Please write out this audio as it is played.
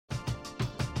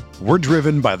We're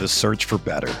driven by the search for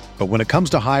better. But when it comes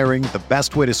to hiring, the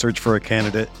best way to search for a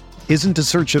candidate isn't to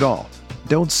search at all.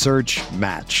 Don't search,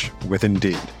 match with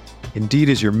Indeed. Indeed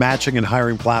is your matching and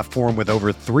hiring platform with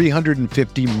over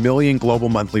 350 million global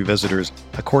monthly visitors,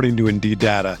 according to Indeed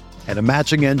data, and a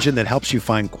matching engine that helps you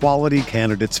find quality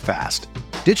candidates fast.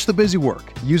 Ditch the busy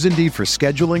work. Use Indeed for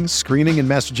scheduling, screening, and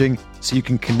messaging so you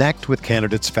can connect with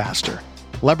candidates faster.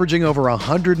 Leveraging over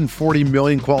 140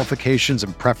 million qualifications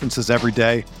and preferences every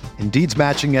day, Indeed's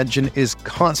matching engine is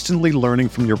constantly learning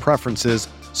from your preferences,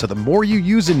 so the more you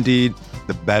use Indeed,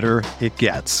 the better it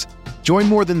gets. Join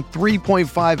more than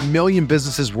 3.5 million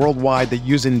businesses worldwide that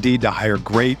use Indeed to hire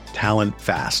great talent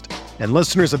fast. And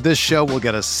listeners of this show will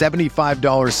get a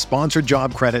 $75 sponsored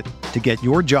job credit to get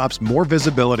your jobs more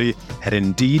visibility at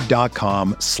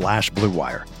Indeed.com/Blue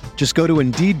Wire. Just go to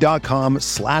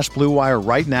Indeed.com/Blue Wire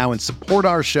right now and support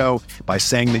our show by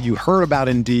saying that you heard about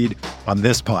Indeed on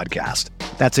this podcast.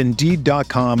 That's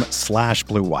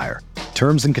Indeed.com/Blue Wire.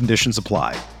 Terms and conditions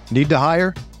apply. Need to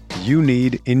hire? You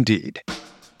need Indeed.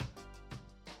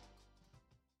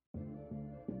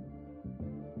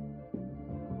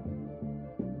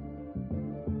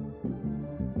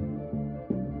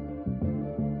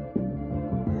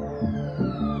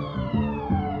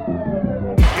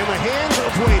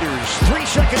 Waiters, 3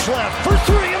 seconds left for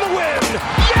 3 in the win.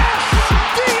 Yes!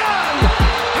 Dion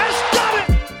has done it!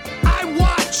 I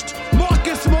watched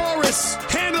Marcus Morris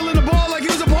handling the ball like he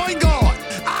was a point guard.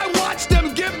 I watched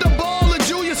them give the ball to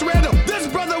Julius Randle. This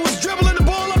brother was dribbling the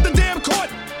ball up the damn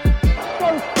court.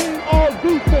 First team all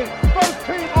defense. First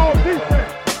team all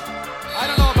defense. I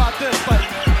don't know about this, but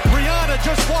Rihanna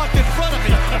just walked in front of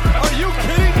me. Are you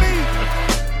kidding me?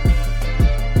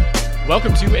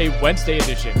 Welcome to a Wednesday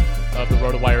edition of the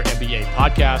RotoWire NBA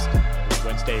podcast. It's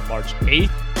Wednesday, March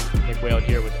 8th. Nick Whalen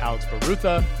here with Alex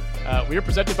Barutha. We are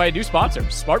presented by a new sponsor,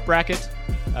 Smart Bracket.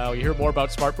 You'll hear more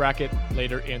about Smart Bracket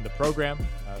later in the program.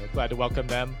 We're glad to welcome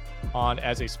them on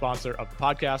as a sponsor of the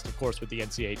podcast, of course, with the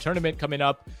NCAA tournament coming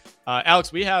up.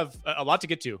 Alex, we have a lot to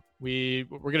get to. We're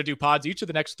going to do pods each of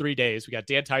the next 3 days. We got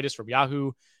Dan Titus from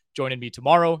Yahoo joining me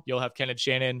tomorrow. You'll have Kenneth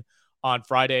Shannon on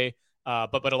Friday.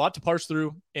 But a lot to parse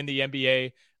through in the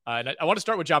NBA. And I want to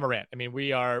start with Ja Morant. I mean,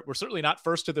 we're certainly not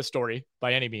first to this story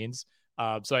by any means.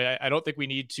 So I don't think we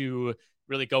need to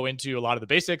really go into a lot of the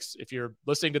basics. If you're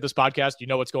listening to this podcast, you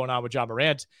know what's going on with Ja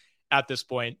Morant at this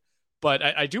point. But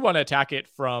I do want to attack it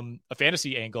from a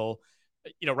fantasy angle.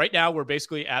 You know, right now we're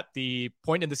basically at the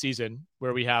point in the season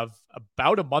where we have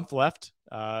about a month left.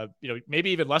 Maybe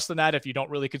even less than that if you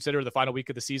don't really consider the final week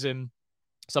of the season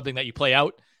something that you play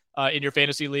out in your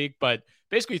fantasy league. But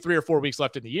basically 3 or 4 weeks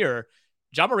left in the year.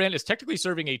 Ja Morant is technically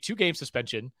serving a 2-game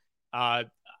suspension. I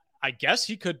guess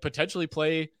he could potentially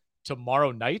play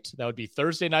tomorrow night. That would be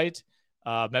Thursday night.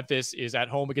 Memphis is at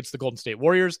home against the Golden State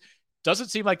Warriors. Doesn't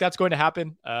seem like that's going to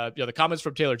happen. The comments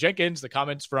from Taylor Jenkins, the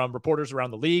comments from reporters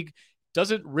around the league,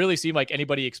 doesn't really seem like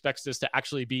anybody expects this to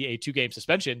actually be a 2-game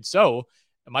suspension. So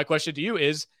my question to you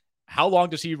is, how long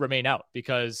does he remain out?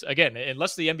 Because again,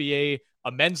 unless the NBA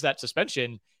amends that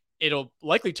suspension, it'll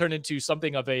likely turn into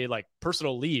something of a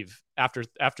personal leave after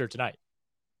tonight.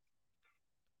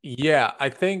 Yeah, I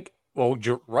think,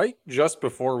 right just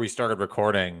before we started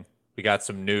recording, we got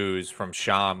some news from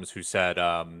Shams who said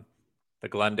the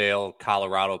Glendale,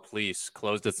 Colorado police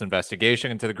closed its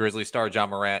investigation into the Grizzlies star Ja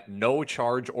Morant. No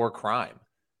charge or crime.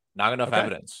 Not enough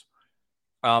evidence.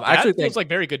 That actually feels like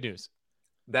very good news.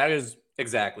 That is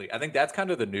exactly. I think that's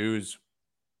kind of the news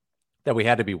that we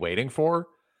had to be waiting for.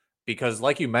 Because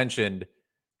like you mentioned,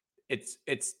 it's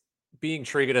being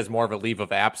treated as more of a leave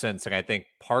of absence. And I think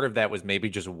part of that was maybe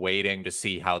just waiting to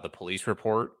see how the police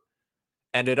report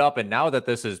ended up. And now that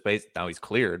this is now he's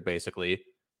cleared, basically,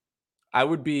 I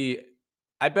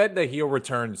bet that he'll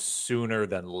return sooner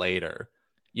than later.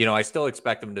 You know, I still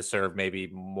expect him to serve maybe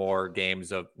more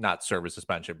games of not serve a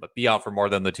suspension, but be out for more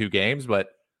than the 2 games. But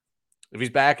if he's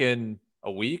back in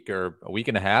a week or a week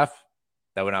and a half,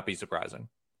 that would not be surprising.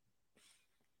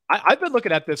 I've been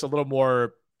looking at this a little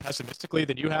more pessimistically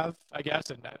than you have, I guess.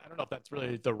 And I don't know if that's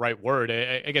really the right word.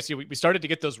 I guess we started to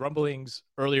get those rumblings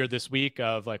earlier this week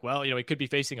of he could be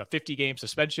facing a 50-game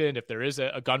suspension if there is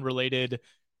a gun-related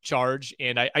charge.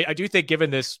 And I do think, given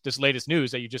this latest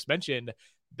news that you just mentioned,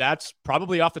 that's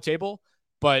probably off the table.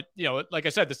 But, like I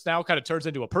said, this now kind of turns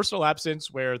into a personal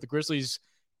absence where the Grizzlies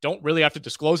don't really have to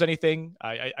disclose anything.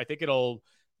 I think it'll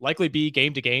likely be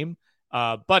game to game.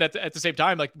 But at the same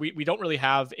time, we don't really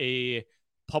have a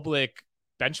public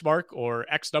benchmark or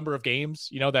X number of games,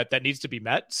 that needs to be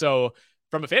met. So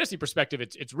from a fantasy perspective,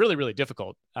 it's really, really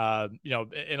difficult. In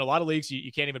a lot of leagues, you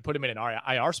can't even put him in an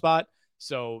IR spot.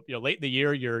 So, late in the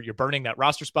year, you're burning that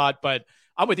roster spot. But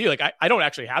I'm with you. Like, I don't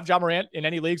actually have Ja Morant in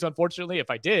any leagues, unfortunately. If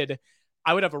I did,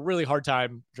 I would have a really hard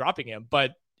time dropping him.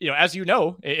 But, as you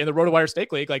know, in the RotoWire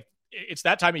Stake League, like, it's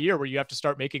that time of year where you have to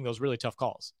start making those really tough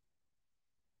calls.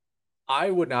 I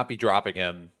would not be dropping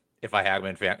him if I had him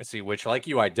in fantasy, which, like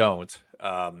you, I don't.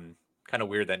 Kind of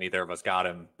weird that neither of us got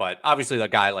him. But obviously, a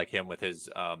guy like him with his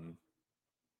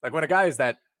like when a guy has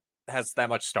that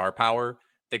much star power,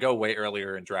 they go way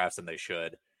earlier in drafts than they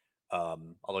should.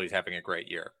 Although he's having a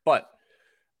great year. But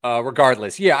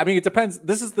regardless, yeah, I mean, it depends.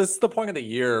 This is the point of the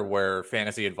year where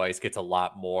fantasy advice gets a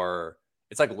lot more,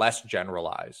 it's like less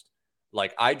generalized.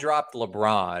 Like, I dropped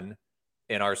LeBron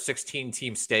in our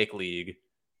 16-team stake league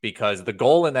because the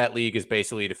goal in that league is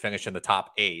basically to finish in the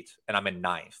top 8, and I'm in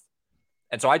 9th.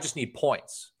 And so I just need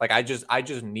points. Like, I just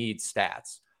need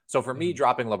stats. So for me,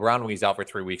 dropping LeBron when he's out for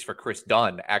 3 weeks for Chris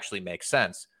Dunn actually makes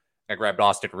sense. I grabbed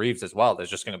Austin Reeves as well. That's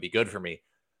just going to be good for me.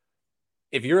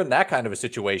 If you're in that kind of a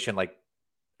situation, like,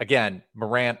 again,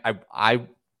 Morant,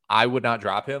 I would not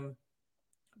drop him.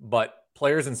 But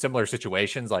players in similar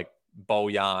situations like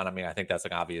Bojan, I mean, I think that's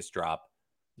an obvious drop.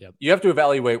 Yep. You have to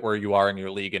evaluate where you are in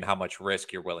your league and how much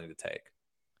risk you're willing to take.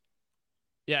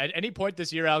 Yeah, at any point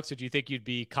this year, Alex, did you think you'd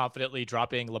be confidently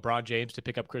dropping LeBron James to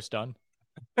pick up Chris Dunn?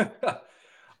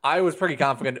 I was pretty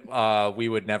confident we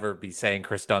would never be saying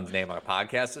Chris Dunn's name on a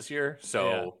podcast this year.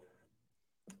 So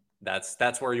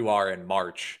that's where you are in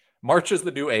March. March is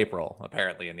the new April,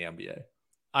 apparently, in the NBA.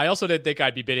 I also didn't think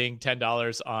I'd be bidding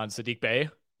 $10 on Saddiq Bey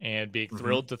and being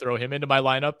thrilled to throw him into my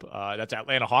lineup. That's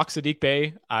Atlanta Hawks Saddiq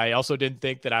Bey. I also didn't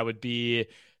think that I would be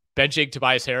benching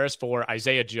Tobias Harris for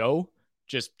Isaiah Joe,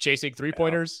 just chasing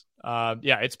 3-pointers.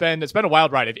 It's been a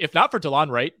wild ride. If not for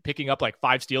Delon Wright picking up like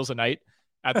 5 steals a night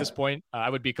at this point, I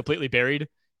would be completely buried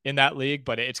in that league,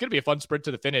 but it's going to be a fun sprint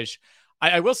to the finish.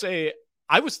 I will say,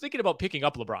 I was thinking about picking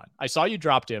up LeBron. I saw you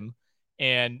dropped him,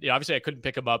 and obviously I couldn't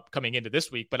pick him up coming into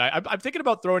this week, but I'm thinking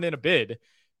about throwing in a bid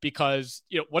because,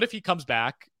 what if he comes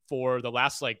back for the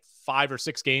last like 5 or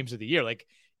 6 games of the year? Like,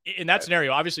 in that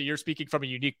scenario, obviously you're speaking from a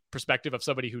unique perspective of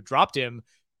somebody who dropped him.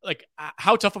 Like,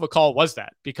 how tough of a call was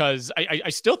that? Because I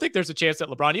still think there's a chance that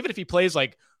LeBron, even if he plays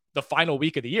like the final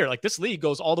week of the year, like this league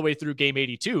goes all the way through game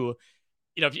 82.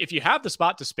 If you have the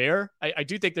spot to spare, I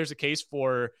do think there's a case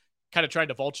for kind of trying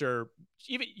to vulture.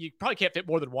 Even you probably can't fit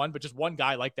more than one, but just one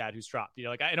guy like that who's dropped.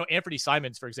 Like I know Anthony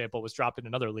Simons, for example, was dropped in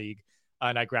another league,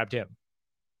 and I grabbed him.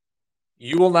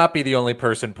 You will not be the only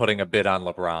person putting a bid on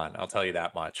LeBron. I'll tell you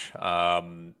that much.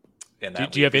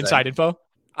 Do you have inside info?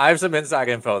 I have some inside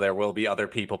info. There will be other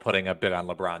people putting a bid on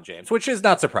LeBron James, which is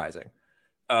not surprising.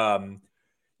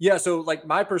 So like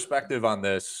my perspective on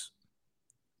this,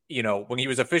 when he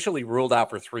was officially ruled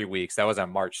out for 3 weeks, that was on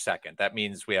March 2nd. That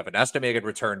means we have an estimated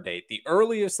return date. The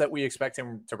earliest that we expect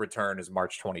him to return is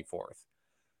March 24th.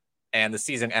 And the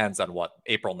season ends on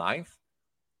April 9th?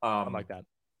 Something like that.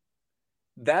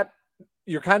 That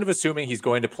you're kind of assuming he's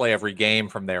going to play every game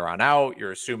from there on out.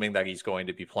 You're assuming that he's going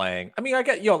to be playing. I mean, I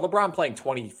get, LeBron playing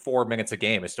 24 minutes a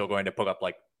game is still going to put up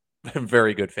like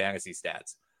very good fantasy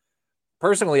stats.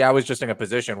 Personally, I was just in a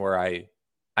position where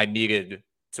I needed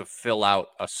to fill out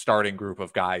a starting group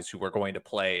of guys who were going to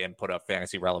play and put up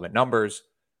fantasy relevant numbers.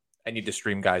 I need to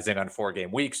stream guys in on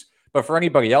 4-game weeks. But for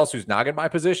anybody else who's not in my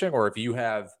position, or if you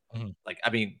have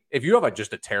if you have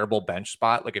just a terrible bench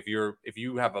spot, like if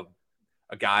you have a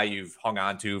guy you've hung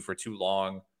on to for too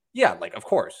long, like of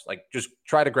course, like just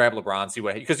try to grab LeBron, see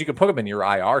because you can put him in your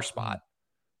IR spot.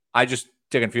 I just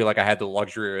didn't feel like I had the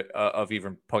luxury of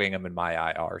even putting him in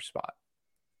my IR spot.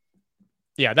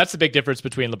 Yeah, that's the big difference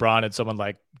between LeBron and someone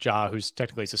like Ja, who's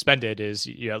technically suspended, is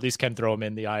you at least can throw him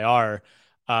in the IR.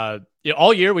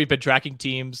 All year we've been tracking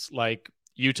teams like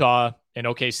Utah and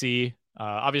OKC.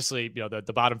 Obviously,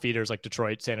 the bottom feeders like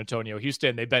Detroit, San Antonio,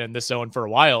 Houston, they've been in this zone for a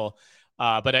while.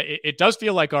 But it does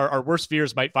feel like our worst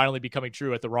fears might finally be coming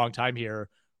true at the wrong time here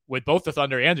with both the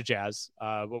Thunder and the Jazz.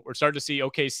 We're starting to see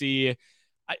OKC.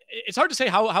 It's hard to say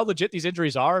how legit these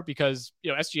injuries are because,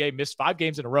 SGA missed 5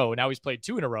 games in a row. And now he's played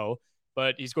 2 in a row,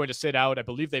 but he's going to sit out. I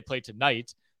believe they play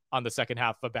tonight on the second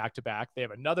half of a back-to-back. They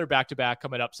have another back-to-back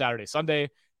coming up Saturday, Sunday.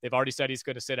 They've already said he's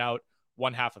going to sit out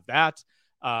one half of that.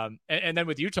 And then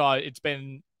with Utah, it's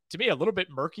been, to me, a little bit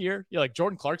murkier. Like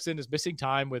Jordan Clarkson is missing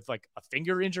time with like a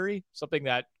finger injury, something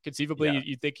that conceivably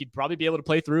you'd think he'd probably be able to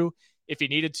play through if he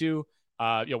needed to.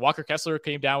 Walker Kessler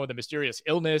came down with a mysterious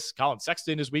illness. Colin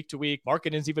Sexton is week to week.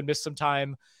 Markkanen's even missed some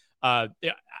time. How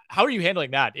are you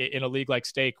handling that in a league like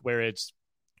Stake where it's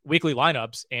weekly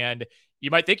lineups and you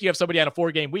might think you have somebody on a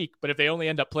 4-game week, but if they only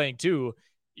end up playing 2,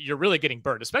 you're really getting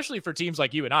burned, especially for teams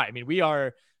like you and I. I mean,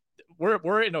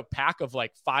 we're in a pack of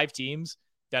like 5 teams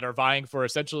that are vying for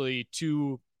essentially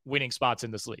 2 winning spots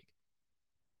in this league?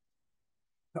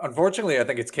 Unfortunately, I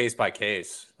think it's case by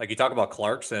case. Like you talk about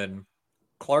Clarkson.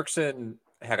 Clarkson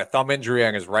had a thumb injury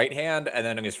on his right hand, and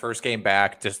then in his first game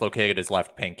back, dislocated his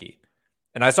left pinky.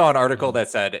 And I saw an article that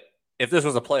said if this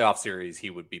was a playoff series, he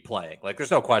would be playing. Like,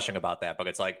 there's no question about that. But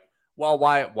it's like, well,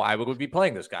 why would we be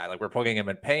playing this guy? Like, we're putting him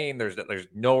in pain. There's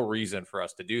no reason for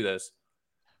us to do this.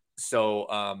 So,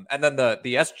 and then the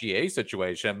SGA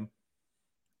situation,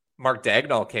 Mark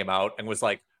Daigneault came out and was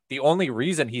like, the only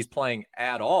reason he's playing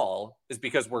at all is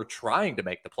because we're trying to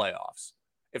make the playoffs.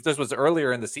 If this was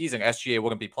earlier in the season, SGA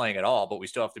wouldn't be playing at all, but we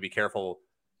still have to be careful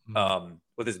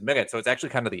with his minutes. So it's actually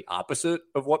kind of the opposite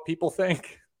of what people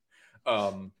think.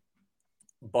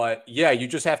 But yeah, you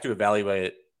just have to evaluate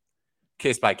it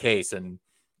case by case. And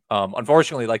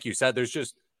unfortunately, like you said, there's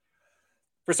just,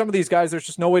 for some of these guys, there's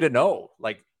just no way to know.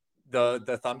 Like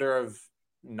the Thunder have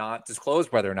not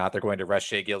disclosed whether or not they're going to rest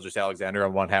Shai Gilgeous-Alexander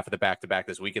on one half of the back-to-back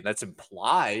this weekend. That's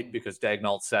implied because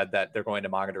Daigneault said that they're going to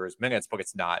monitor his minutes, but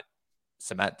it's not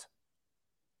cement.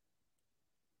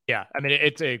 Yeah, I mean,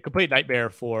 it's a complete nightmare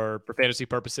for fantasy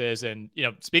purposes. And, you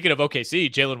know, speaking of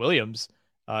OKC, Jalen Williams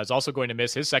is also going to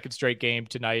miss his second straight game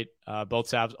tonight,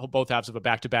 both halves of a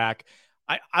back-to-back.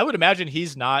 I would imagine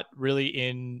he's not really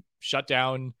in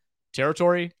shutdown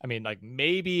territory. I mean, like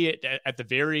maybe at the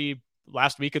very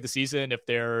last week of the season, if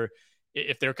they're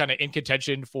kind of in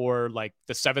contention for like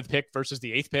the 7th pick versus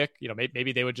the 8th pick, you know,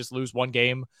 maybe they would just lose one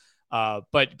game.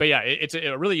 But yeah, it's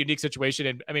a really unique situation.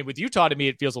 And I mean, with Utah, to me,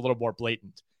 it feels a little more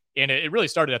blatant, and it really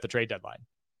started at the trade deadline.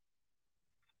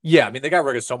 Yeah. I mean, they got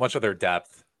rid of so much of their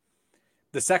depth.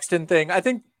 The Sexton thing, I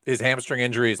think his hamstring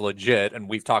injury is legit. And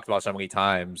we've talked about so many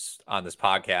times on this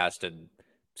podcast, and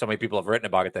so many people have written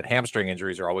about it, that hamstring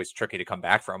injuries are always tricky to come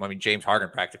back from. I mean, James Harden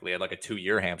practically had like a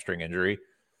 2-year hamstring injury.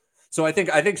 So I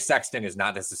think Sexton is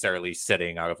not necessarily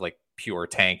sitting out of like pure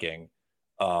tanking.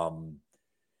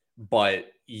 But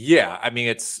yeah, I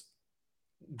mean,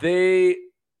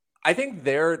 I think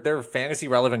their fantasy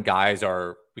relevant guys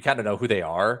we kind of know who they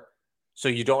are. So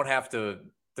you don't have to,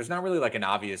 there's not really like an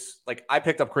obvious, like I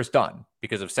picked up Chris Dunn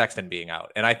because of Sexton being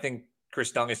out. And I think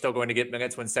Chris Dunn is still going to get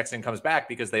minutes when Sexton comes back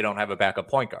because they don't have a backup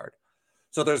point guard.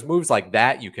 So there's moves like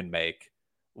that you can make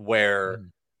where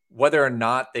whether or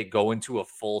not they go into a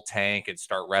full tank and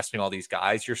start resting all these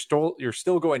guys, you're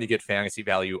still going to get fantasy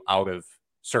value out of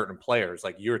certain players.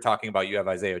 Like you were talking about, you have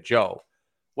Isaiah Joe.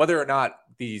 Whether or not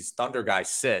these Thunder guys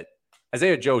sit,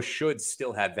 Isaiah Joe should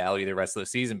still have value the rest of the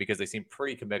season because they seem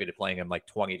pretty committed to playing him like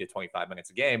 20 to 25 minutes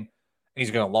a game. And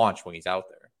he's going to launch when he's out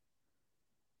there.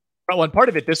 Well, and part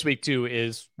of it this week, too,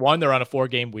 is 1, they're on a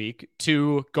 4-game week.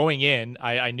 2, going in,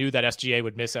 I knew that SGA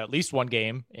would miss at least 1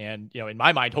 game. And, you know, in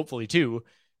my mind, hopefully 2.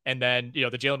 And then, you know,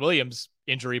 the Jalen Williams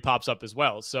injury pops up as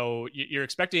well. So you're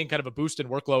expecting kind of a boost in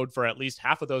workload for at least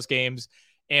half of those games.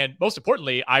 And most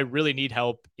importantly, I really need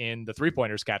help in the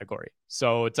 3-pointers category.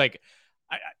 So it's like,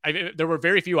 there were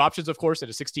very few options, of course, in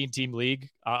a 16-team league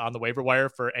on the waiver wire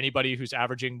for anybody who's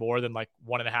averaging more than like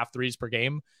 1.5 threes per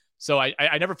game. So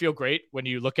I never feel great when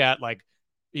you look at like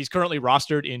he's currently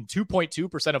rostered in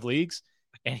 2.2% of leagues,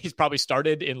 and he's probably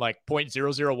started in like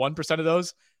 0.001% of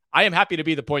those. I am happy to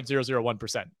be the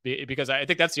 0.001% because I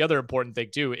think that's the other important thing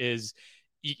too, is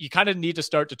you kind of need to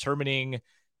start determining,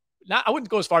 I wouldn't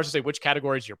go as far as to say which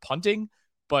categories you're punting,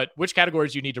 but which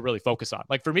categories you need to really focus on.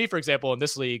 Like for me, for example, in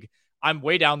this league, I'm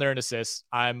way down there in assists.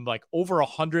 I'm like over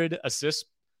 100 assists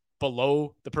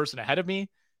below the person ahead of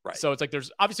me. Right. So it's like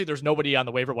there's nobody on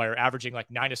the waiver wire averaging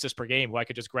like 9 assists per game who I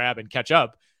could just grab and catch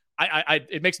up.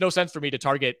 It makes no sense for me to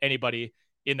target anybody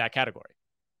in that category.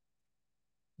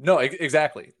 No,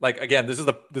 exactly. Like again, this is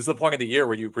the point of the year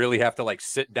where you really have to like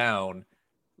sit down,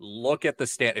 look at the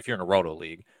stand. If you're in a roto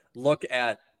league, look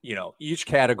at, you know, each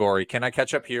category. Can I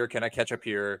catch up here? Can I catch up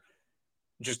here?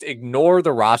 Just ignore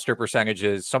the roster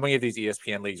percentages. So many of these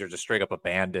ESPN leagues are just straight up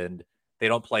abandoned. They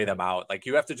don't play them out. Like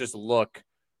you have to just look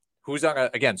who's on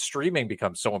again, streaming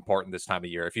becomes so important this time of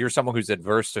year. If you're someone who's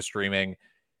adverse to streaming,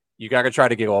 you got to try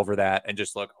to get over that and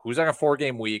just look who's on a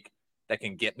 4-game week that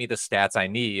can get me the stats I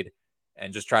need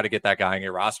and just try to get that guy on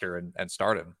your roster and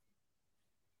start him.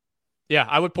 Yeah,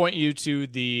 I would point you to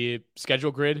the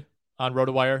schedule grid on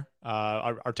RotoWire.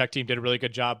 Our tech team did a really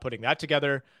good job putting that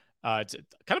together. It's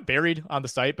kind of buried on the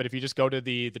site, but if you just go to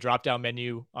the drop-down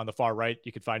menu on the far right,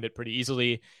 you can find it pretty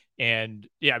easily. And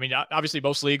yeah, I mean, obviously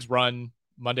most leagues run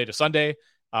Monday to Sunday,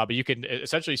 but you can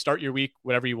essentially start your week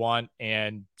whatever you want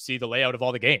and see the layout of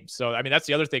all the games. So, I mean, that's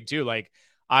the other thing too. Like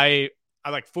I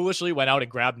like foolishly went out and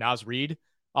grabbed Naz Reid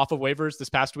off of waivers this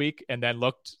past week and then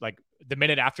looked like the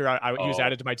minute after he was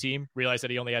added to my team, realized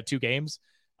that he only had 2 games.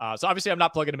 So obviously I'm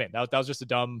not plugging him in. That was just a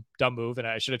dumb move, and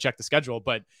I should have checked the schedule,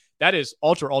 but that is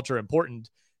ultra important.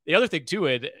 The other thing too,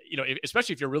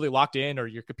 especially if you're really locked in or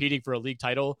you're competing for a league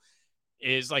title,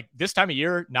 is like this time of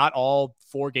year, not all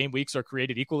 4 game weeks are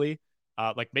created equally.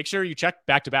 Make sure you check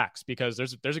back-to-backs, because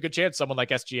there's a good chance someone like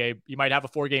SGA, you might have a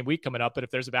 4 game week coming up, but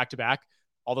if there's a back-to-back,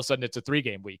 all of a sudden it's a 3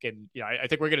 game week. And I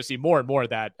think we're going to see more and more of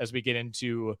that as we get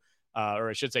into, or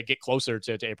I should say, get closer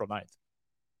to April 9th.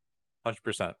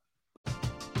 100%.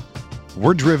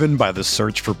 We're driven by the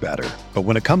search for better. But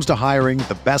when it comes to hiring,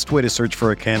 the best way to search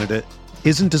for a candidate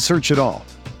isn't to search at all.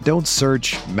 Don't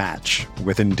search, match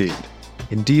with Indeed.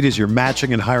 Indeed is your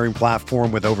matching and hiring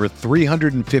platform with over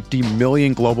 350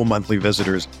 million global monthly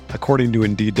visitors, according to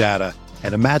Indeed data,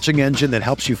 and a matching engine that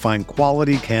helps you find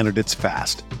quality candidates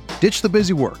fast. Ditch the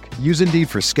busy work. Use Indeed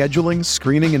for scheduling,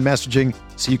 screening, and messaging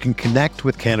so you can connect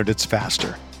with candidates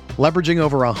faster. Leveraging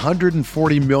over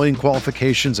 140 million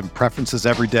qualifications and preferences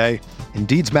every day,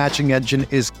 Indeed's matching engine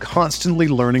is constantly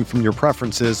learning from your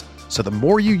preferences, so the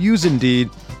more you use Indeed,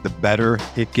 the better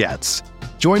it gets.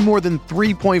 Join more than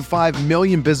 3.5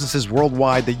 million businesses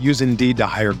worldwide that use Indeed to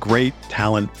hire great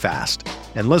talent fast.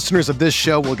 And listeners of this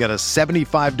show will get a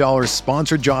 $75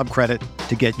 sponsored job credit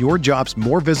to get your jobs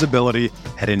more visibility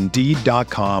at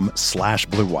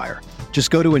Indeed.com/Blue Wire. Just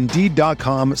go to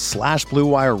Indeed.com/Blue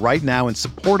Wire right now and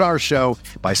support our show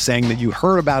by saying that you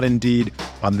heard about Indeed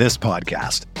on this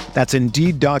podcast. That's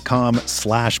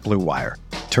Indeed.com/Blue Wire.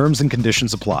 Terms and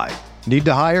conditions apply. Need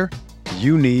to hire?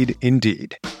 You need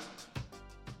Indeed.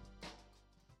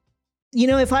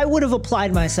 If I would have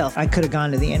applied myself, I could have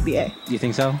gone to the NBA. You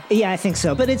think so? Yeah, I think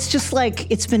so. But it's just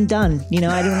like, it's been done.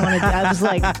 I didn't want to, I was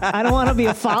like, I don't want to be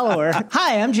a follower.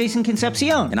 Hi, I'm Jason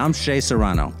Concepcion. And I'm Shea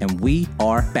Serrano. And we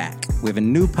are back. We have a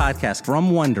new podcast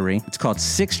from Wondery. It's called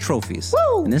Six Trophies.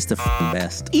 Woo! And it's the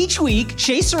best. Each week,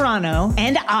 Shea Serrano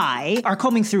and I are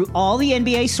combing through all the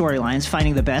NBA storylines,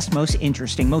 finding the best, most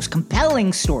interesting, most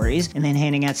compelling stories, and then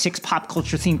handing out 6 pop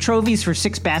culture themed trophies for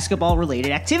 6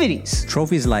 basketball-related activities.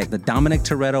 Trophies like the Dominic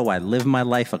Toretto I Live My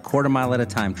Life a Quarter Mile at a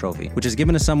Time trophy, which is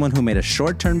given to someone who made a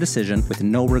short-term decision with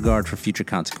no regard for future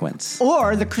consequence.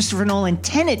 Or the Christopher Nolan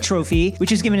Tenet trophy,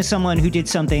 which is given to someone who did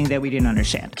something that we didn't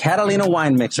understand. Catalina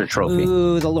Wine Mixer trophy.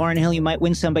 Ooh, the Lauryn Hill You Might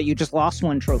Win Some, but You Just Lost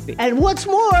One trophy. And what's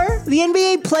more, the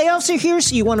NBA playoffs are here,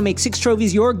 so you want to make 6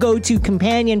 Trophies your go-to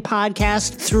companion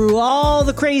podcast through all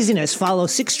the craziness. Follow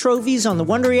 6 Trophies on the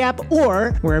Wondery app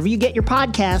or wherever you get your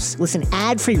podcasts. Listen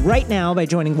ad-free right now by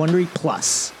joining Wondery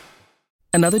Plus.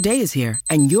 Another day is here,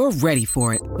 and you're ready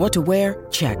for it. What to wear?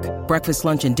 Check. Breakfast,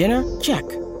 lunch, and dinner? Check.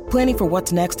 Planning for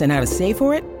what's next and how to save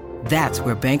for it? That's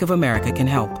where Bank of America can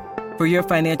help. For your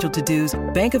financial to-dos,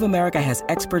 Bank of America has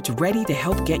experts ready to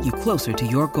help get you closer to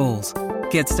your goals.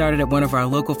 Get started at one of our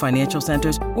local financial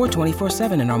centers or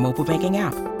 24/7 in our mobile banking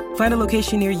app. Find a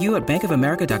location near you at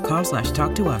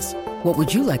bankofamerica.com/talktous. What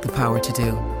would you like the power to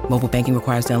do? Mobile banking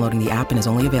requires downloading the app and is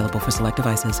only available for select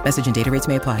devices. Message and data rates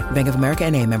may apply. Bank of America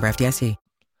NA, member FDIC.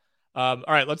 All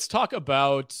right, let's talk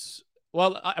about,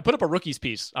 I put up a rookies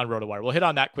piece on RotoWire. We'll hit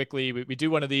on that quickly. We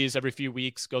do one of these every few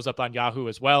weeks, goes up on Yahoo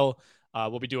as well.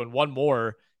 We'll be doing one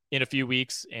more in a few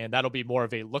weeks, and that'll be more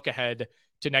of a look ahead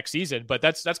to next season. But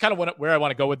that's kind of where I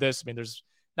want to go with this. I mean, there's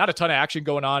not a ton of action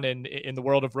going on in the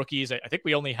world of rookies. I think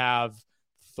we only have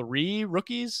 3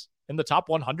 rookies in the top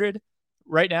 100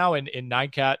 right now in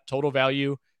 9-cat total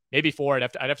value. Maybe 4. I'd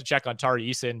have to check on Tari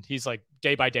Eason. He's like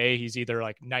day by day, he's either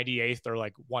like 98th or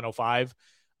like 105.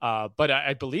 But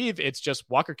I believe it's just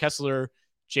Walker Kessler,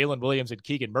 Jalen Williams, and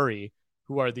Keegan Murray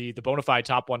who are the bona fide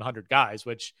top 100 guys,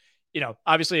 which,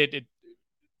 obviously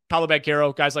Paolo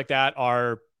Banchero, guys like that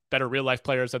are better real life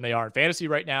players than they are in fantasy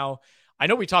right now. I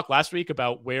know we talked last week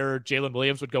about where Jalen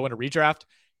Williams would go in a redraft.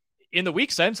 In the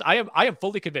week since, I am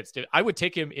fully convinced I would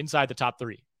take him inside the top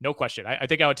 3. No question. I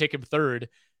think I would take him 3rd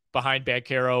behind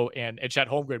Banchero and Chet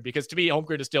Holmgren, because to me,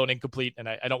 Holmgren is still an incomplete, and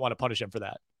I don't want to punish him for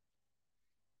that.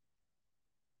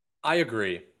 I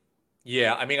agree.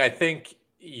 Yeah, I mean, I think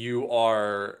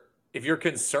if you're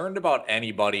concerned about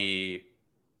anybody,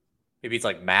 maybe it's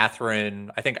like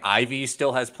Mathurin. I think Ivy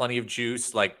still has plenty of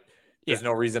juice. Like, there's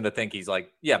no reason to think he's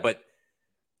like, but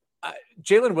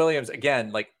Jalen Williams,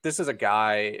 again, like, this is a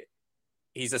guy,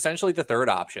 he's essentially the 3rd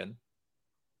option.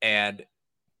 And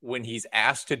when he's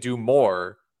asked to do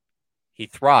more, he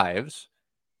thrives.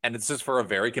 And this is for a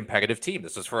very competitive team.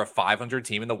 This is for a 500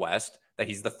 team in the West that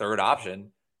he's the 3rd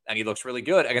option. And he looks really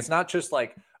good. And it's not just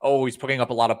like, oh, he's putting up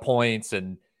a lot of points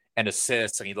and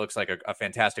assists, and he looks like a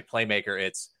fantastic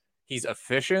playmaker. He's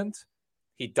efficient.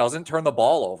 He doesn't turn the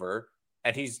ball over.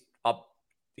 And he's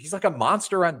like a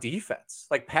monster on defense.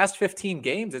 Like, past 15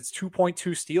 games, it's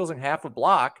 2.2 steals and half a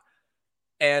block.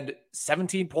 and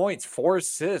 17 points, 4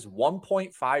 assists,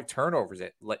 1.5 turnovers.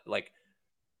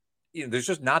 There's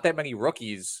just not that many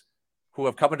rookies who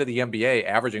have come into the NBA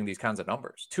averaging these kinds of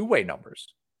numbers, two-way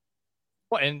numbers.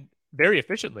 Well, and very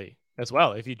efficiently as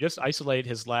well. If you just isolate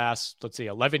his last, let's see,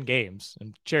 11 games,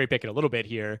 and cherry picking a little bit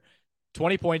here,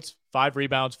 20 points, 5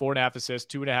 rebounds, 4.5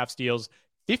 assists, 2.5 steals,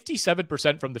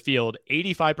 57% from the field,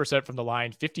 85% from the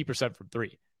line, 50% from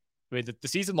three. I mean, the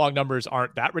season-long numbers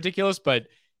aren't that ridiculous, but,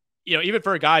 even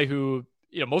for a guy who,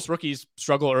 most rookies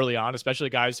struggle early on, especially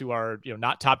guys who are,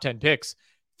 not top 10 picks,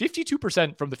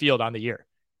 52% from the field on the year.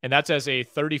 And that's as a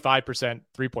 35%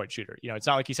 three-point shooter. It's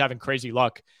not like he's having crazy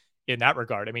luck in that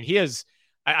regard. I mean, he is,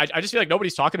 I just feel like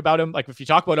nobody's talking about him. Like if you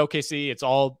talk about OKC, it's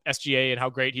all SGA and how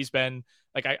great he's been.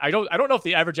 Like, I don't know if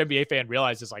the average NBA fan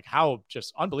realizes like how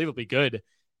just unbelievably good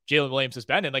Jalen Williams has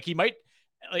been. And like, he might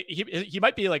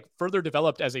be like further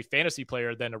developed as a fantasy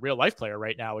player than a real life player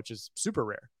right now, which is super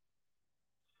rare.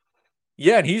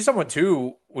 Yeah. And he's someone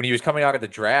too, when he was coming out of the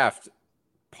draft,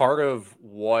 part of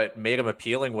what made him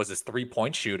appealing was his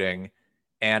 3-point shooting.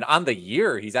 And on the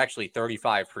year, he's actually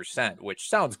 35%, which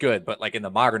sounds good, but like in the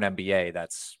modern NBA,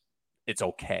 it's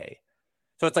okay.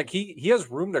 So it's like he has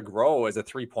room to grow as a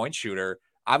 3-point shooter.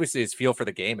 Obviously, his feel for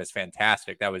the game is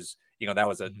fantastic. That was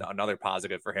another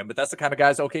positive for him. But that's the kind of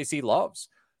guys OKC loves.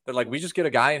 They're like, we just get a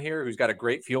guy in here who's got a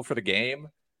great feel for the game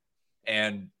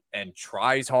and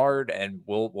tries hard, and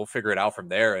we'll figure it out from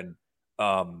there. And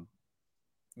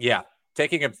yeah.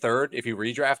 Taking him third, if you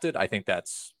redrafted, I think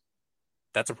that's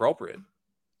appropriate.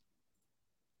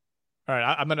 All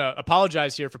right, I'm going to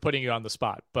apologize here for putting you on the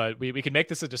spot, but we can make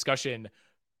this a discussion.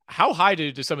 How high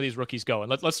do some of these rookies go?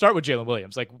 And let's start with Jalen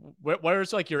Williams. Like,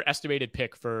 where's like your estimated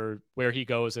pick for where he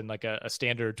goes in like a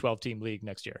standard 12-team league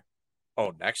next year?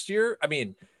 Oh, next year? I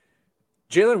mean,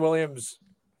 Jalen Williams,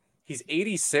 he's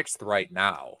 86th right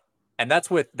now. And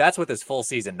that's with his full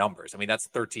season numbers. I mean, that's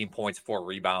 13 points, 4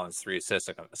 rebounds, 3 assists,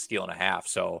 a steal and a half.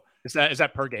 So is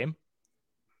that per game?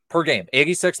 Per game,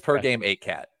 86 per game, 8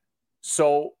 cat.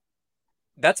 So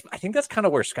I think that's kind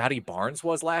of where Scotty Barnes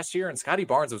was last year. And Scotty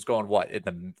Barnes was going in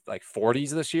the like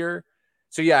 40s this year.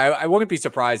 So yeah, I wouldn't be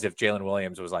surprised if Jalen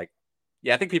Williams was like,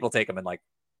 I think people take him in like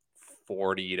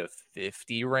 40 to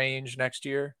 50 range next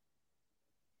year.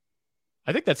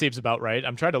 I think that seems about right.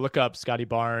 I'm trying to look up Scotty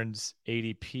Barnes'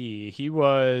 ADP. He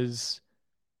was,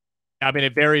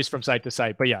 it varies from site to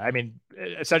site, but yeah, I mean,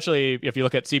 essentially, if you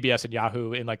look at CBS and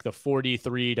Yahoo, in like the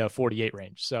 43 to 48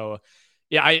 range. So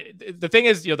yeah, the thing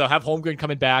is, they'll have Holmgren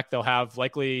coming back. They'll have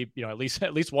likely, at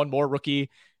least one more rookie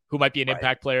who might be an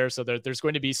impact player. So there's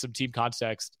going to be some team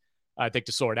context, I think,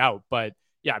 to sort out. But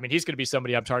yeah, I mean, he's going to be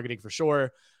somebody I'm targeting for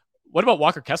sure. What about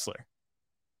Walker Kessler?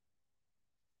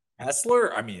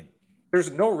 I mean, there's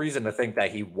no reason to think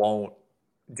that he won't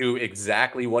do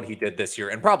exactly what he did this year,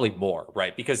 and probably more,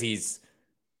 right? Because he's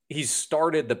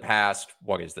started the past,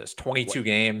 22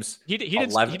 games. He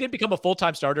didn't become a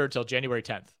full-time starter until January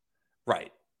 10th.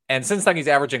 Right. And since then, he's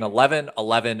averaging 11,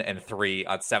 11, and 3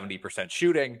 on 70%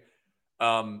 shooting.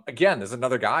 Again, there's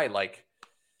another guy like,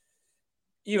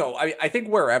 I think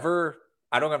wherever,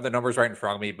 I don't have the numbers right in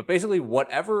front of me, but basically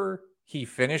whatever he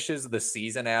finishes the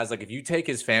season as, like if you take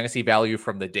his fantasy value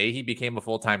from the day he became a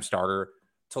full-time starter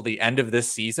till the end of this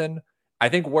season, I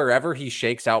think wherever he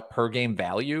shakes out per game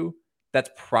value, that's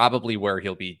probably where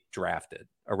he'll be drafted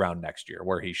around next year,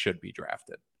 where he should be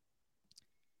drafted.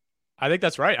 I think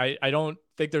that's right. I don't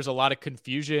think there's a lot of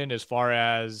confusion as far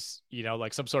as,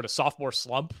 like some sort of sophomore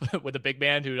slump with a big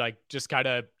man who like just kind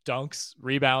of dunks,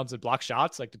 rebounds, and blocks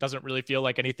shots. Like it doesn't really feel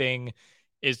like anything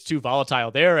is too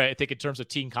volatile there. I think in terms of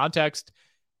team context,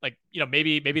 like,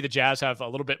 maybe the Jazz have a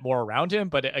little bit more around him,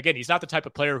 but again, he's not the type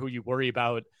of player who you worry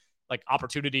about like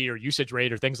opportunity or usage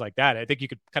rate or things like that. I think you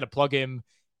could kind of plug him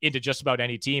into just about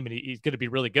any team and he's going to be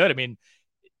really good. I mean,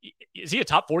 is he a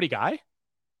top 40 guy?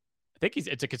 I think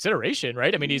it's a consideration,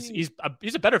 right? I mean, he's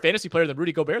a better fantasy player than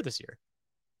Rudy Gobert this year.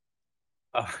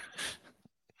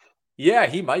 Yeah,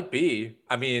 he might be.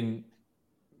 I mean,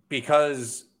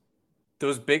 because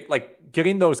those big, like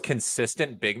getting those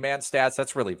consistent big man stats,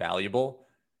 that's really valuable.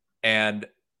 And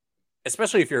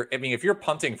especially if you're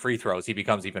punting free throws, he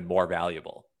becomes even more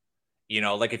valuable.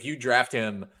 Like if you draft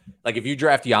him, like if you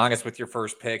draft Giannis with your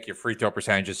first pick, your free throw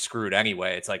percentage is screwed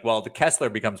anyway. It's like, well, the Kessler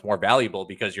becomes more valuable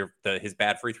because his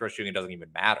bad free throw shooting doesn't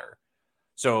even matter.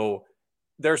 So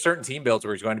there are certain team builds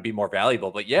where he's going to be more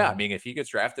valuable. But yeah, I mean, if he gets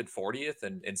drafted 40th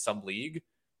in some league,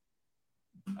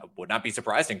 would not be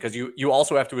surprising because you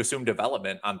also have to assume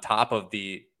development on top of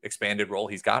the expanded role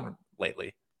he's gotten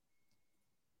lately.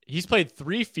 He's played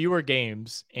 3 fewer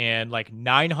games and like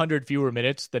 900 fewer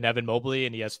minutes than Evan Mobley,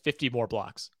 and he has 50 more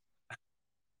blocks.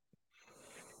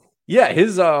 Yeah,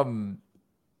 he's a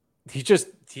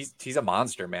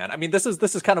monster, man. I mean, this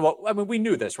is kind of what, I mean, we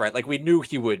knew this, right? Like, we knew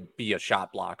he would be a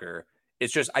shot blocker.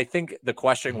 It's just, I think the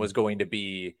question was going to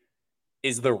be,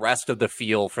 is the rest of the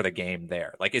feel for the game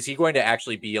there? Like, is he going to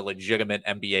actually be a legitimate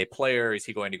NBA player? Is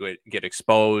he going to get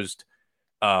exposed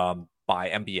by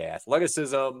NBA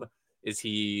athleticism? Is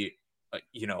he,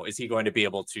 is he going to be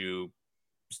able to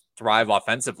thrive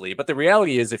offensively? But the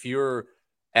reality is, if you're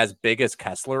as big as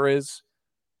Kessler is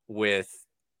with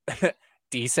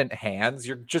decent hands,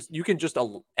 you can just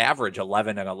average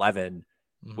 11 and 11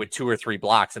 with 2 or 3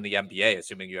 blocks in the NBA,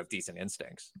 assuming you have decent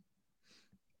instincts.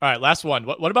 All right, last one.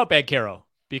 What about Banchero?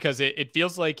 Because it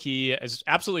feels like he has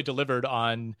absolutely delivered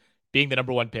on being the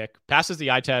number 1 pick, passes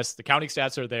the eye test. The counting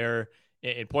stats are there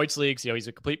in points leagues. He's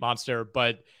a complete monster,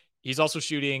 but he's also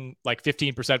shooting like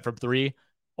 15% from 3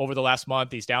 over the last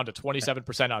month. He's down to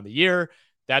 27% on the year.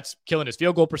 That's killing his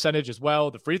field goal percentage as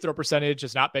well. The free throw percentage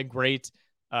has not been great,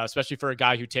 especially for a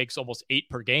guy who takes almost 8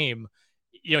 per game.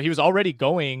 He was already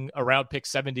going around pick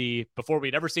 70 before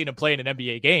we'd ever seen him play in an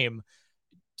NBA game.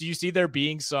 Do you see there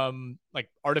being some like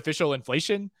artificial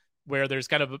inflation where there's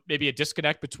kind of maybe a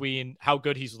disconnect between how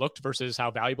good he's looked versus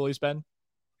how valuable he's been?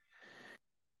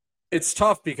 It's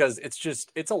tough because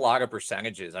it's a lot of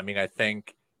percentages. I mean, I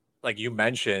think, like you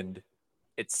mentioned,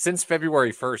 it's since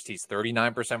February 1st, he's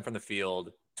 39% from the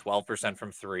field, 12%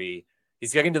 from 3.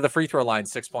 He's getting to the free throw line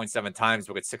 6.7 times,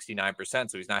 but it's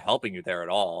 69%. So he's not helping you there at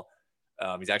all.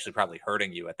 He's actually probably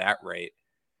hurting you at that rate.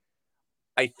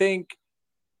 I think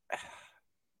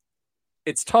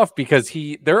it's tough because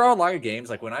there are a lot of games,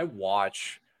 like when I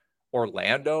watch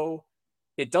Orlando,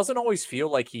 it doesn't always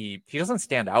feel like he doesn't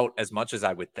stand out as much as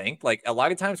I would think. Like, a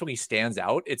lot of times when he stands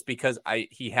out, it's because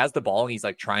he has the ball and he's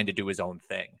like trying to do his own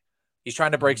thing. He's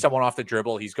trying to break someone off the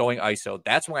dribble. He's going ISO.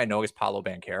 That's when I notice Paolo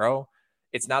Banchero.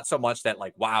 It's not so much that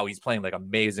like, wow, he's playing like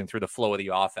amazing through the flow of the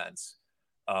offense.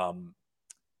 I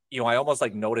almost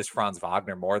like notice Franz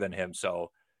Wagner more than him.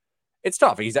 So it's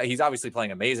tough. He's obviously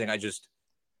playing amazing.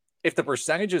 If the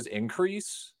percentages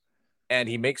increase and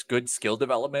he makes good skill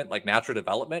development, like natural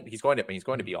development, he's going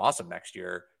to be awesome next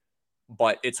year.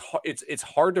 But it's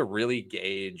hard to really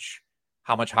gauge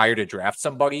how much higher to draft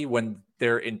somebody when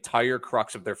their entire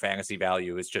crux of their fantasy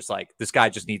value is just like, this guy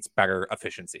just needs better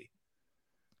efficiency.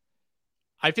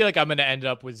 I feel like I'm going to end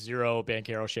up with 0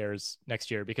 Banchero shares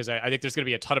next year because I think there's going to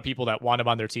be a ton of people that want him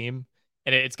on their team.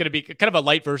 And it's going to be kind of a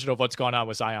light version of what's gone on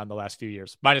with Zion the last few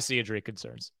years, minus the injury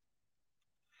concerns.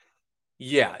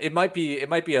 Yeah, it might be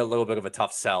a little bit of a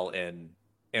tough sell in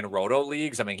roto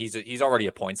leagues. I mean, he's already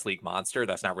a points league monster.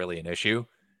 That's not really an issue.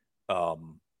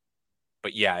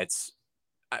 But yeah, it's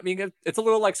a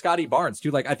little like Scotty Barnes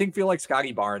too. Like, I feel like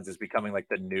Scotty Barnes is becoming like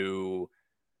the new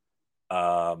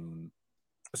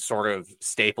sort of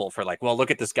staple for like, well, look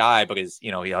at this guy, but he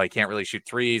can't really shoot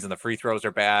threes and the free throws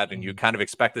are bad. And you kind of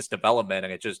expect this development,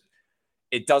 and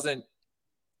it doesn't.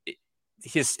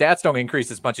 His stats don't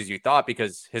increase as much as you thought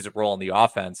because his role in the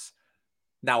offense.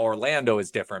 Now, Orlando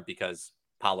is different because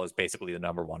Paolo is basically the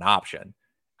number 1 option.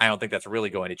 I don't think that's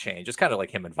really going to change. It's kind of like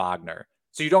him and Wagner.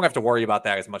 So you don't have to worry about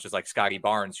that as much as like Scotty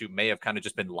Barnes, who may have kind of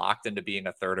just been locked into being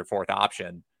a 3rd or 4th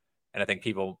option. And I think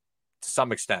people, to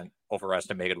some extent,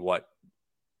 overestimated what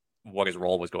his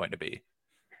role was going to be.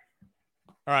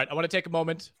 All right. I want to take a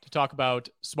moment to talk about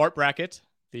Smart Bracket,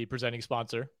 the presenting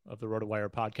sponsor of the RotoWire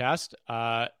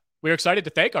podcast. We're excited to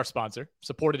thank our sponsor,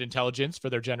 Supported Intelligence, for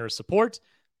their generous support.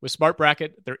 With Smart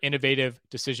Bracket, their innovative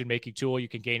decision-making tool, you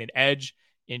can gain an edge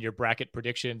in your bracket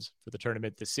predictions for the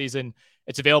tournament this season.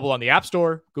 It's available on the App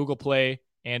Store, Google Play,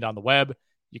 and on the web.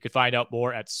 You can find out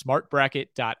more at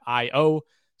smartbracket.io.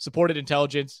 Supported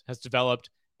Intelligence has developed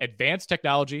advanced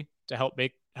technology to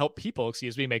help people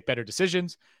make better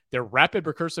decisions. Their rapid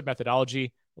recursive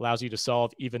methodology allows you to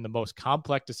solve even the most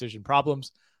complex decision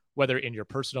problems, whether in your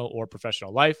personal or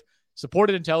professional life.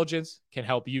 Supported Intelligence can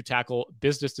help you tackle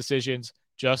business decisions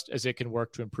just as it can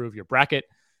work to improve your bracket.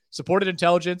 Supported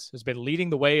Intelligence has been leading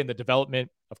the way in the development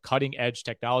of cutting-edge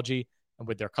technology, and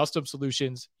with their custom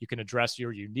solutions, you can address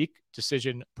your unique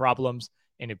decision problems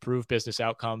and improve business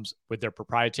outcomes with their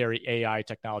proprietary AI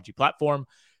technology platform.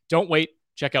 Don't wait.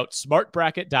 Check out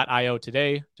smartbracket.io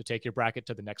today to take your bracket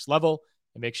to the next level,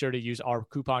 and make sure to use our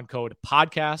coupon code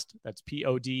PODCAST. That's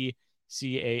PODCAST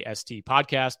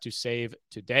podcast to save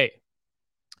today.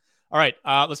 All right,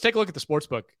 let's take a look at the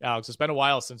sportsbook, Alex. It's been a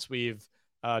while since we've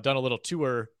done a little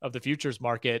tour of the futures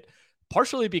market,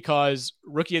 partially because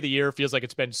Rookie of the Year feels like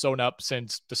it's been sewn up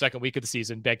since the second week of the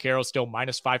season. Banchero still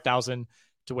minus 5,000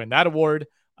 to win that award.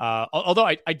 Although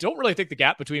I don't really think the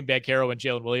gap between Banchero and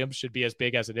Jalen Williams should be as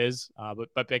big as it is.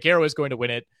 But Banchero is going to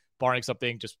win it, barring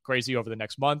something just crazy over the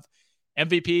next month.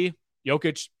 MVP,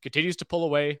 Jokic continues to pull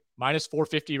away, minus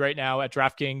 450 right now at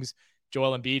DraftKings.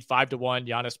 Joel Embiid 5-1,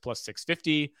 Giannis plus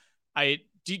 650.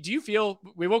 Do you feel,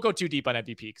 we won't go too deep on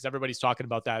MVP because everybody's talking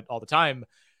about that all the time.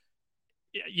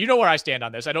 You know where I stand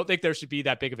on this. I don't think there should be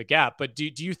that big of a gap, but do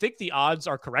you think the odds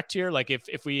are correct here? Like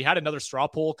if we had another straw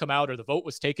poll come out or the vote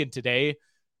was taken today,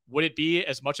 would it be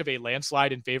as much of a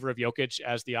landslide in favor of Jokic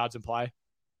as the odds imply?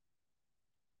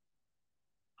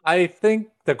 I think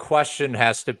the question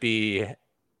has to be,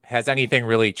 has anything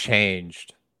really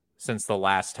changed since the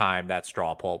last time that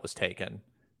straw poll was taken?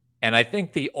 And I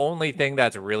think the only thing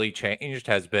that's really changed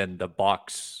has been the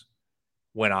Bucks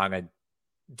went on a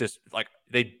just like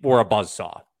they were a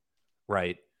buzzsaw,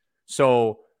 right?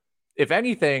 So if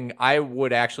anything, I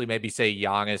would actually maybe say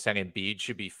Giannis and Embiid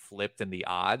should be flipped in the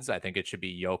odds. I think it should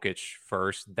be Jokic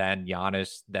first, then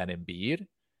Giannis, then Embiid.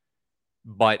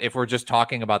 But if we're just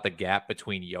talking about the gap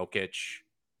between Jokic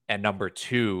and number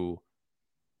 2,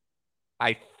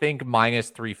 I think minus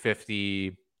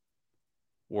 350,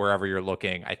 wherever you're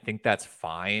looking, I think that's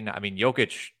fine. I mean,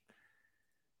 Jokic,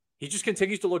 he just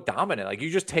continues to look dominant. Like,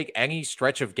 you just take any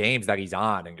stretch of games that he's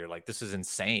on and you're like, this is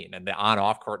insane. And the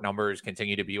on-off court numbers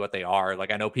continue to be what they are.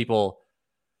 Like, I know people,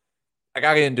 I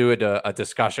got into a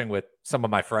discussion with some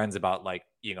of my friends about like,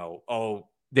 you know, oh,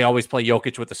 they always play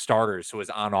Jokic with the starters, so his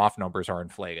on-off numbers are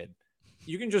inflated.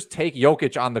 You can just take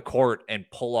Jokic on the court and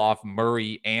pull off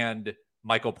Murray and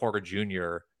Michael Porter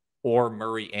Jr. or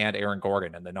Murray and Aaron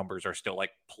Gordon, and the numbers are still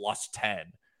like plus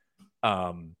 10.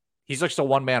 He's just a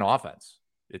one-man offense.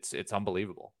 It's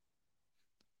unbelievable.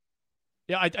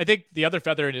 Yeah, I think the other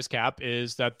feather in his cap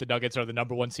is that the Nuggets are the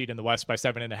number 1 seed in the West by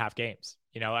 7.5 games.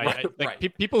 You know,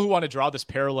 people who want to draw this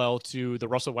parallel to the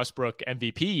Russell Westbrook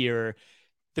MVP year,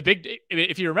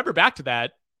 if you remember back to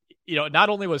that, you know, not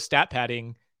only was stat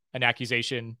padding an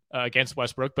accusation against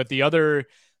Westbrook, but the other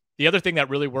thing that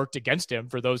really worked against him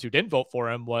for those who didn't vote for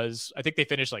him was, I think they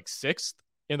finished like 6th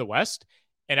in the West.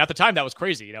 And at the time that was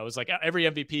crazy. You know, it was like every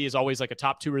MVP is always like a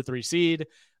top 2 or 3 seed.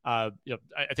 You know,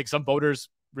 I think some voters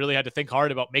really had to think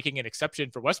hard about making an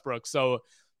exception for Westbrook. So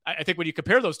I think when you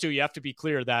compare those two, you have to be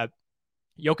clear that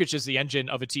Jokic is the engine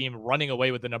of a team running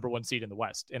away with the number 1 seed in the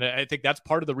West. And I think that's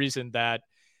part of the reason that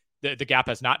the gap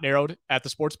has not narrowed at the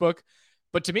sportsbook.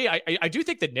 But to me, I do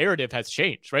think the narrative has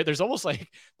changed, right? There's almost like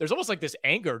this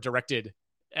anger directed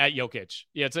at Jokic.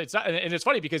 Yeah, it's not, and it's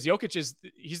funny because Jokic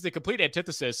he's the complete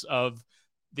antithesis of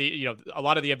the, you know, a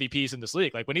lot of the MVPs in this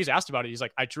league. Like when he's asked about it, he's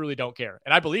like, I truly don't care.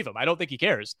 And I believe him. I don't think he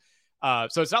cares.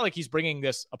 So it's not like he's bringing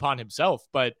this upon himself,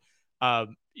 but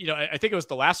you know, I think it was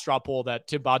the last straw poll that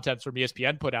Tim Bontemps from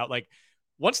ESPN put out. Like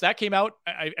once that came out,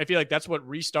 I feel like that's what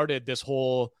restarted this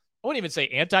whole, I wouldn't even say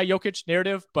anti-Jokic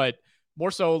narrative, but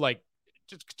more so like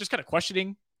just kind of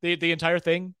questioning the entire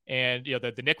thing. And, you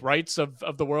know, the Nick Wrights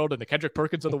of the world and the Kendrick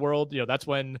Perkins of the world, you know, that's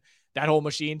when that whole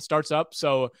machine starts up.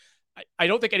 So I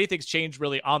don't think anything's changed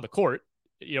really on the court.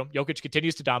 You know, Jokic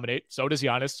continues to dominate. So does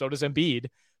Giannis. So does Embiid.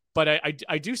 But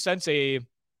I do sense a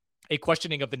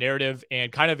questioning of the narrative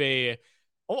and kind of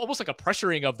almost like a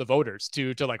pressuring of the voters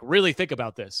to like really think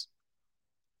about this.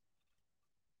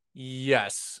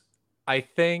 Yes. I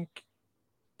think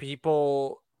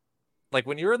people, like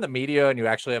when you're in the media and you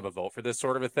actually have a vote for this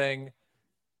sort of a thing,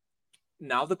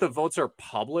 now that the votes are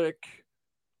public,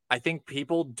 I think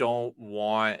people don't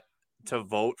want to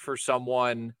vote for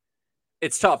someone.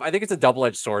 It's tough. I think it's a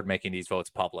double-edged sword making these votes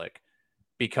public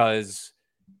because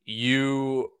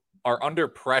you are under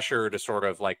pressure to sort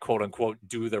of like quote unquote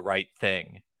do the right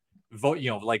thing. Vote,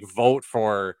 you know, like vote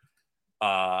for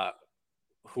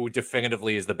who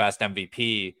definitively is the best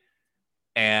MVP.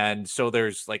 And so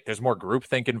there's more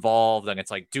groupthink involved, and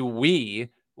it's like, do we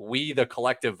the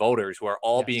collective voters who are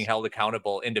all being held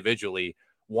accountable individually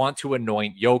want to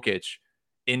anoint Jokic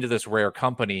into this rare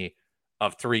company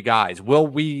of 3 guys? Will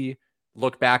we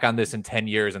look back on this in 10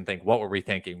 years and think, what were we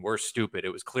thinking? We're stupid.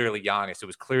 It was clearly Giannis. It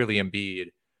was clearly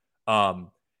Embiid. And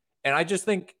I just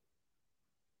think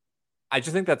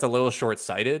that's a little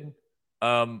short-sighted.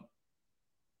 I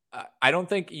don't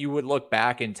think you would look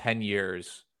back in 10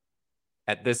 years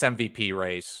at this MVP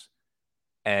race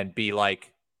and be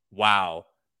like, wow,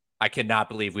 I cannot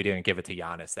believe we didn't give it to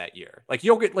Giannis that year. Like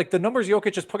Jokic, like the numbers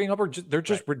Jokic is putting up they're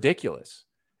just ridiculous.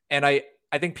 And I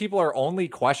think people are only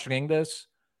questioning this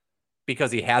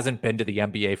because he hasn't been to the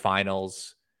NBA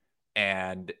finals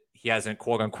and he hasn't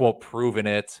quote unquote proven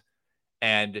it.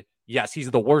 And yes,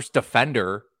 he's the worst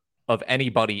defender of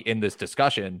anybody in this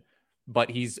discussion, but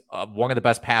he's one of the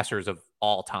best passers of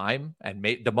all time and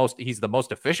he's the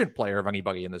most efficient player of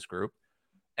anybody in this group.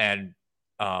 And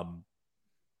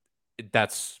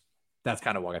that's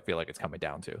kind of what I feel like it's coming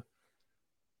down to.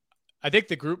 I think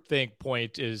the groupthink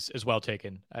point is well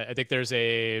taken. I think there's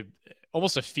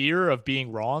almost a fear of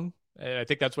being wrong. I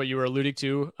think that's what you were alluding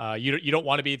to. You don't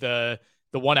want to be the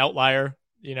one outlier,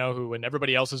 who when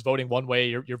everybody else is voting one way,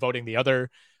 you're voting the other.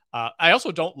 I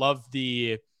also don't love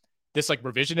this like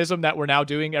revisionism that we're now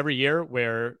doing every year,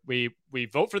 where we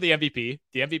vote for the MVP.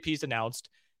 The MVP is announced,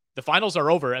 the finals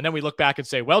are over, and then we look back and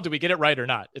say, well, did we get it right or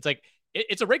not? It's like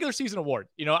it's a regular season award.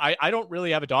 I don't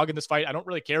really have a dog in this fight. I don't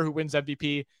really care who wins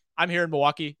MVP. I'm here in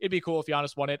Milwaukee. It'd be cool if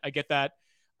Giannis won it. I get that.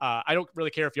 I don't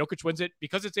really care if Jokic wins it,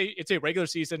 because it's a regular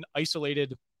season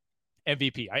isolated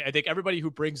MVP. I think everybody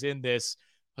who brings in this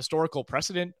historical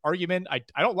precedent argument, I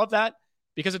don't love that,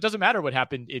 because it doesn't matter what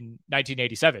happened in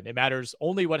 1987. It matters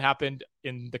only what happened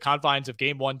in the confines of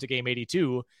game 1 to game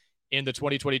 82 in the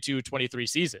 2022-23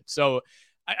 season. So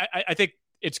I think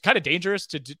it's kind of dangerous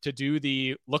to do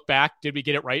the look back, did we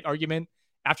get it right argument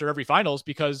after every finals,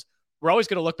 because we're always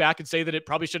going to look back and say that it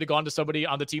probably should have gone to somebody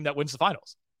on the team that wins the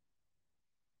finals.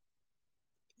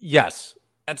 Yes.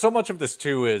 And so much of this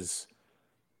too is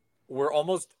we're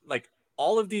almost like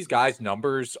all of these guys'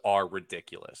 numbers are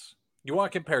ridiculous. You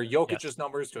want to compare Jokic's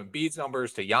numbers to Embiid's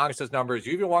numbers to Giannis's numbers.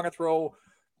 You even want to throw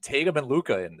Tatum and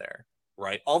Luka in there,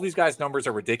 right? All these guys' numbers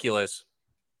are ridiculous.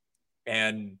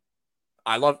 And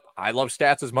I love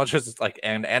stats as much as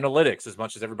and analytics as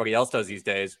much as everybody else does these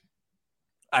days.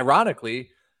 Ironically,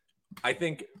 I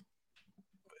think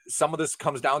some of this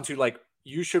comes down to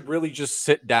you should really just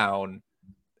sit down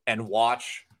and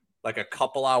watch a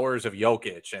couple hours of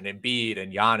Jokic and Embiid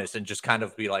and Giannis and just kind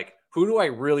of be like, who do I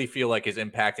really feel like is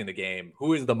impacting the game?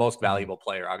 Who is the most valuable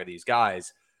player out of these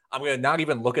guys? I'm going to not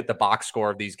even look at the box score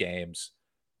of these games.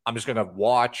 I'm just going to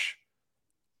watch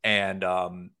and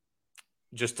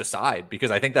just decide, because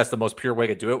I think that's the most pure way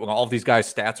to do it when all of these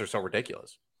guys' stats are so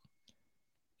ridiculous.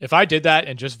 If I did that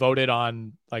and just voted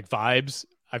on vibes,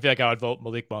 I feel like I would vote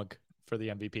Malik Monk for the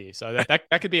MVP. So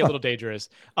that could be a little dangerous.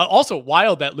 Also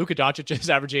wild that Luka Doncic is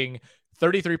averaging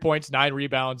 33 points, 9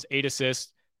 rebounds, 8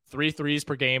 assists, 3 threes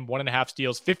per game, 1.5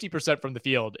 steals, 50% from the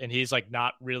field. And he's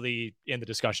not really in the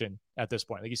discussion at this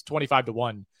point. He's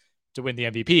 25-1 to win the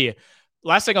MVP.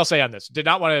 Last thing I'll say on this, did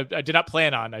not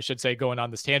plan on, I should say, going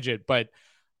on this tangent, but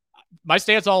my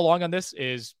stance all along on this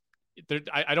is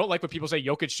I don't like when people say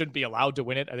Jokic shouldn't be allowed to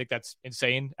win it. I think that's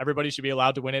insane. Everybody should be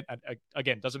allowed to win it.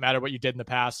 Again, doesn't matter what you did in the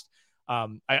past. I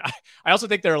also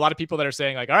think there are a lot of people that are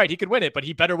saying all right, he could win it, but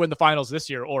he better win the finals this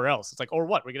year or else. It's or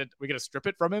what? We're gonna strip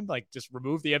it from him? Just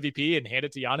remove the MVP and hand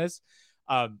it to Giannis?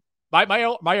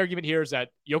 My argument here is that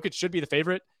Jokic should be the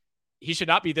favorite. He should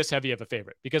not be this heavy of a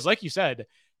favorite, because like you said,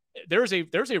 there's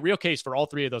a real case for all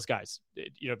three of those guys.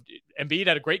 Embiid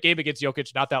had a great game against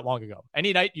Jokic not that long ago.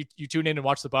 Any night you tune in and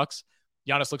watch the Bucks,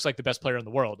 Giannis looks like the best player in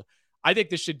the world. I think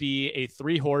this should be a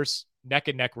 3-horse neck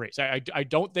and neck race. I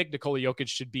don't think Nikola Jokic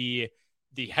should be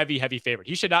the heavy favorite.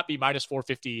 He should not be minus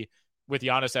 450 with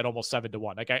Giannis at almost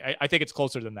 7-1. I think it's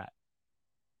closer than that.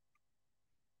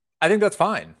 I think that's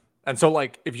fine. And so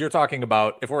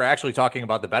if we're actually talking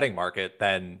about the betting market,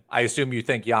 then I assume you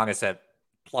think Giannis at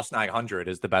plus 900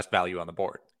 is the best value on the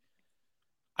board.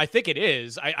 I think it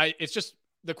is. It's just,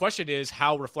 the question is,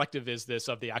 how reflective is this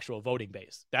of the actual voting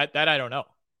base? That I don't know.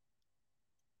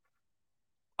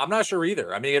 I'm not sure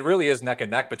either. I mean, it really is neck and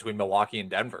neck between Milwaukee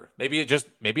and Denver. Maybe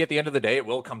at the end of the day, it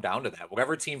will come down to that.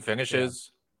 Whatever team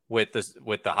finishes with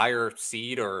the higher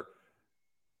seed,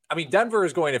 Denver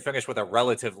is going to finish with a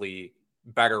relatively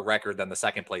better record than the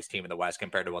second place team in the West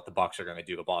compared to what the Bucks are going to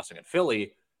do to Boston and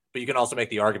Philly. But you can also make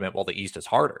the argument, well, the East is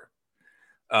harder.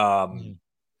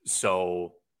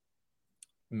 So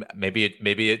maybe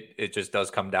it just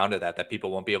does come down to that people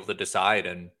won't be able to decide,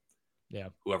 and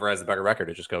whoever has the better record,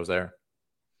 it just goes there.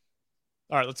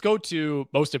 All right, let's go to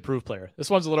most improved player. This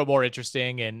one's a little more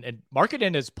interesting, and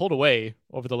Markkanen has pulled away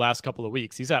over the last couple of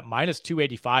weeks. He's at minus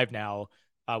 285 now,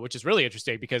 which is really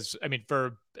interesting because,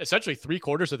 for essentially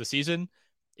 3/4 of the season,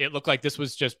 it looked like this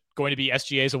was just going to be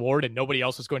SGA's award and nobody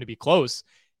else was going to be close.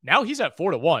 Now he's at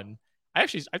 4-1. I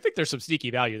think there's some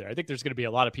sneaky value there. I think there's going to be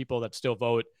a lot of people that still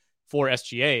vote for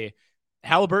SGA.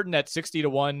 Halliburton at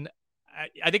 60-1.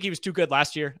 I think he was too good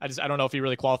last year. I don't know if he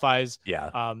really qualifies. Yeah.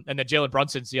 And then Jalen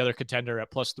Brunson's the other contender at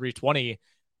plus 320.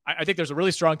 I think there's a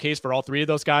really strong case for all three of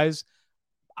those guys.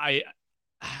 I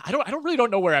really don't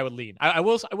know where I would lean. I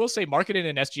will say Markkanen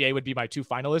and SGA would be my 2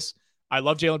 finalists. I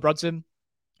love Jalen Brunson.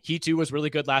 He too was really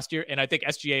good last year, and I think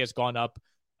SGA has gone up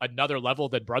another level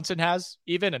than Brunson has,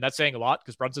 even, and that's saying a lot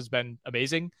because Brunson's been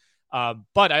amazing.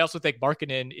 But I also think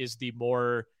Markkanen is the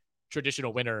more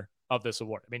traditional winner of this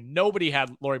award. Nobody had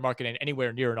Lauri Markkanen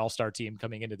anywhere near an all-star team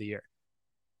coming into the year.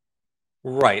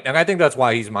 Right, and I think that's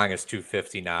why he's minus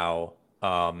 250 now.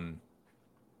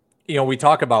 we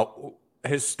talk about,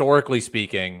 historically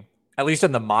speaking, at least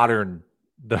in modern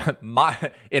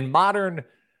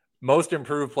most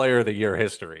improved player of the year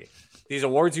history, these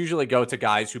awards usually go to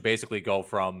guys who basically go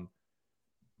from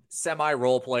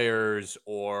semi-role players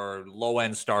or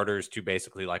low-end starters to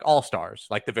basically like all-stars,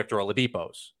 like the Victor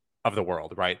Oladipos of the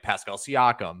world, right? Pascal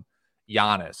Siakam,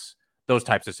 Giannis, those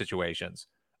types of situations.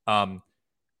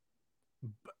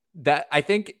 That I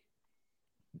think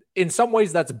in some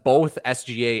ways that's both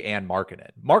SGA and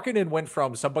Markkanen. Markkanen went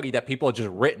from somebody that people had just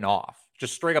written off,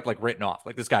 just straight up like written off,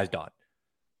 like this guy's done,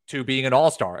 to being an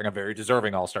all-star and a very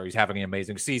deserving all-star. He's having an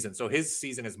amazing season. So his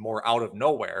season is more out of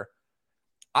nowhere.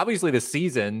 Obviously,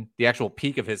 the actual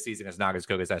peak of his season is not as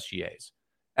good as SGA's.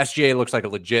 SGA looks like a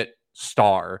legit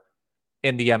star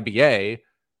in the NBA,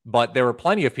 but there were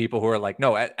plenty of people who are like,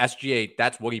 no, SGA,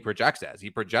 that's what he projects as. He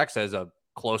projects as a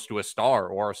close to a star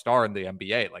or a star in the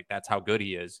NBA. Like, that's how good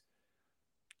he is.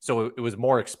 So it was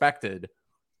more expected.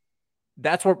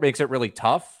 That's what makes it really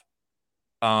tough.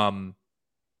 I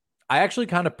actually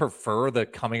kind of prefer the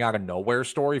coming out of nowhere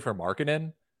story for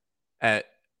Markkanen.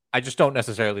 I just don't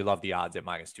necessarily love the odds at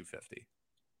minus 250.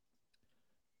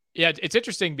 Yeah, it's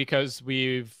interesting because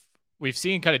we've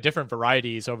seen kind of different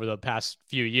varieties over the past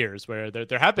few years where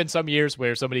there have been some years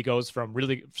where somebody goes from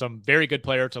some very good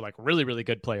player to like really, really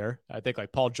good player. I think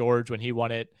like Paul George, when he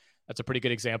won it, that's a pretty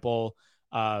good example.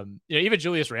 Even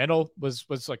Julius Randle was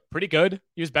like pretty good.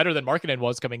 He was better than Markkanen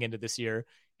was coming into this year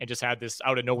and just had this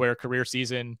out of nowhere career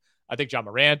season. I think John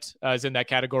Morant is in that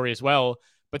category as well.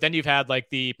 But then you've had like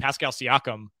the Pascal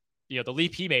Siakam, the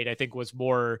leap he made, I think was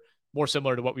more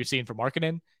similar to what we've seen from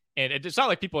Markkanen. And it's not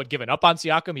like people had given up on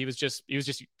Siakam. He was just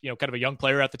kind of a young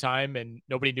player at the time, and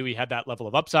nobody knew he had that level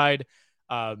of upside.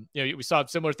 We saw a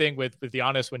similar thing with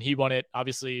Giannis when he won it.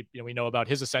 Obviously, we know about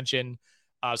his ascension.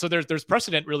 So there's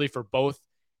precedent really for both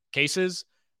cases.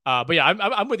 But yeah,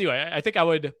 I'm with you. I think I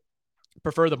would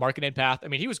prefer the Markkanen path. I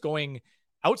mean, he was going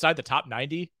outside the top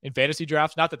 90 in fantasy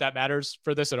drafts. Not that matters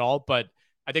for this at all, but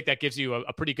I think that gives you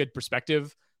a pretty good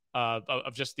perspective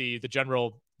of just the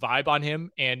general vibe on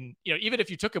him. And, even if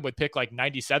you took him with pick like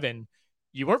 97,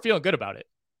 you weren't feeling good about it.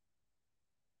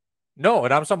 No,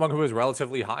 and I'm someone who is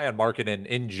relatively high on Markkanen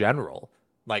in general.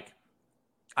 Like,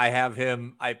 I have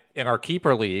him in our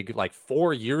keeper league, like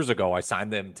 4 years ago, I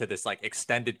signed them to this like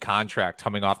extended contract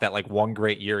coming off that like one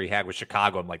great year he had with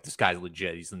Chicago. I'm like, this guy's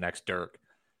legit. He's the next Dirk.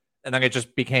 And then it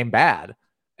just became bad.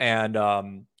 And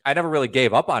I never really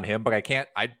gave up on him, but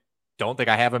I don't think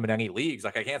I have him in any leagues.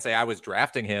 Like, I can't say I was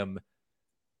drafting him.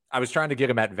 I was trying to get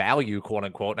him at value, quote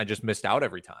unquote, and I just missed out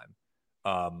every time.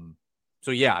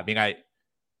 So yeah, I mean, I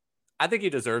think he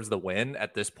deserves the win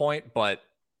at this point, but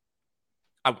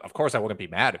of course I wouldn't be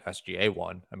mad if SGA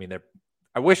won. I mean,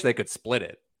 I wish they could split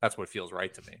it. That's what feels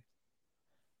right to me.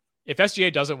 If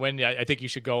SGA doesn't win, I think you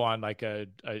should go on like a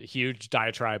huge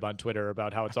diatribe on Twitter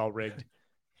about how it's all rigged.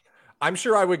 I'm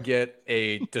sure I would get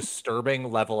a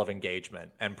disturbing level of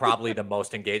engagement, and probably the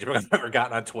most engagement I've ever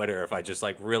gotten on Twitter if I just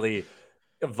like really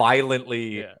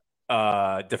violently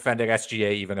defending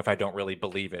SGA, even if I don't really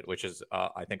believe it, which is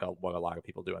I think what a lot of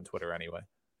people do on Twitter anyway.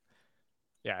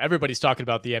 Yeah, everybody's talking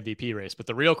about the MVP race, but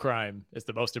the real crime is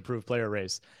the most improved player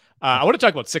race. I want to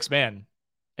talk about six man.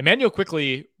 Immanuel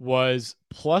Quickley was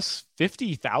plus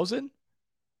 50,000,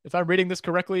 if I'm reading this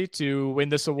correctly, to win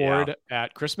this award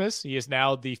at Christmas. He is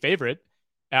now the favorite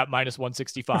at minus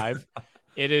 165.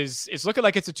 It's looking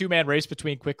like it's a two-man race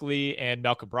between Quickley and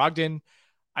Malcolm Brogdon.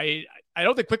 I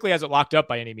don't think Quickley has it locked up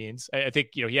by any means. I think,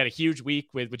 he had a huge week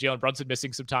with Jalen Brunson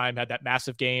missing some time, had that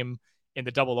massive game in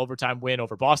the double overtime win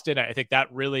over Boston. I think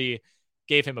that really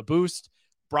gave him a boost.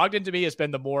 Brogdon to me has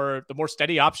been the more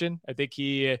steady option. I think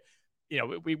he,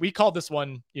 we called this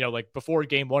one, like before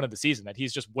game one of the season, that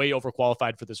he's just way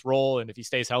overqualified for this role. And if he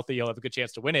stays healthy, he'll have a good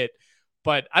chance to win it.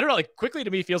 But I don't know, like Quickley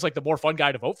to me feels like the more fun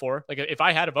guy to vote for. Like if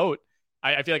I had a vote,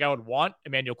 I feel like I would want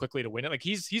Immanuel Quickley to win it. Like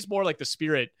he's more like the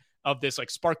spirit of this like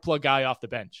spark plug guy off the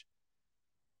bench.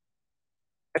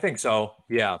 I think so.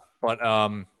 Yeah. But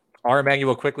are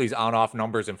Immanuel Quickley's on-off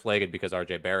numbers inflated because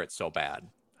RJ Barrett's so bad?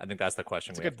 I think that's the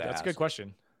question we have to ask. That's a good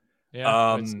question.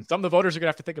 Yeah. Some of the voters are going to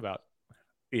have to think about.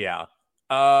 Yeah.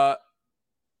 I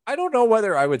don't know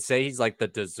whether I would say he's like the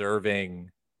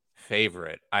deserving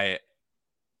favorite. I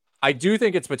do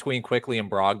think it's between Quickley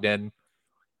and Brogdon.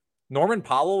 Norman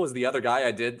Powell was the other guy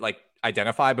I did like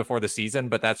identify before the season,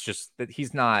 but that's just that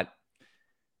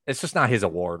it's just not his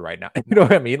award right now. You know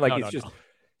what I mean? Like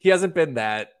he hasn't been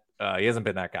that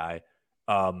guy.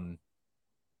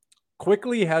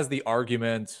 Quickley has the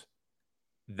argument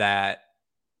that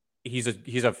he's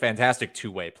a fantastic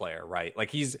two-way player, right? Like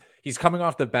he's coming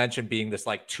off the bench and being this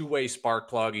like two-way spark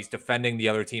plug. He's defending the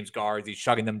other team's guards. He's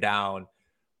shutting them down.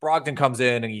 Brogdon comes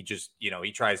in and he just,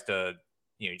 he tries to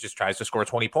score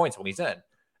 20 points when he's in,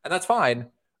 and that's fine.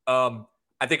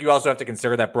 I think you also have to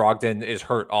consider that Brogdon is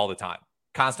hurt all the time,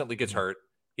 constantly gets hurt.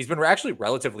 He's been actually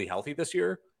relatively healthy this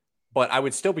year, but I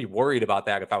would still be worried about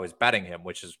that if I was betting him,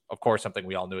 which is of course something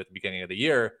we all knew at the beginning of the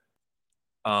year.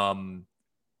 I'm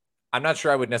not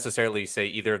sure I would necessarily say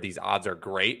either of these odds are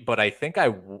great, but I think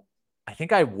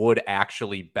I would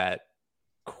actually bet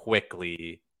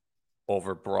quickly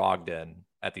over Brogdon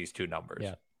at these two numbers.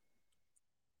 Yeah.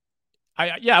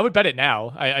 I would bet it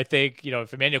now. I think,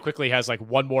 if Immanuel Quickley has like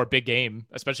one more big game,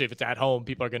 especially if it's at home,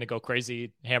 people are going to go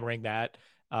crazy hammering that.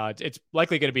 It's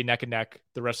likely going to be neck and neck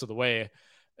the rest of the way.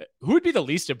 Who would be the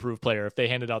least improved player if they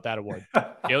handed out that award?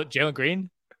 Jalen Green?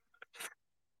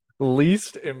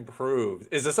 Least improved.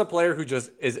 Is this a player who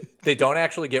they don't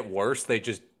actually get worse?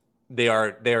 They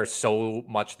are so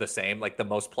much the same, like the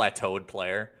most plateaued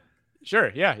player.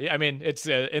 Sure. Yeah. I mean, it's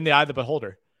in the eye of the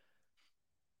beholder.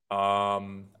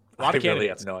 I really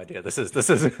have no idea. This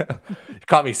is you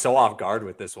caught me so off guard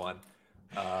with this one.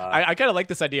 I kind of like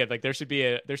this idea of like there should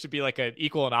be like an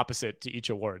equal and opposite to each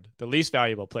award. The least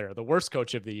valuable player, the worst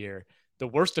coach of the year, the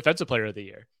worst defensive player of the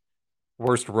year,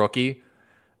 worst rookie.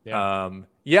 Yeah.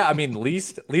 I mean,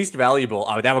 least valuable.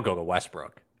 That would go to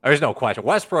Westbrook. There's no question.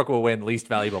 Westbrook will win least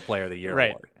valuable player of the year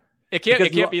award. It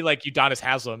can't be like Udonis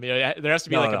Haslem. There has to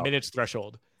be a minutes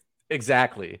threshold.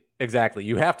 Exactly.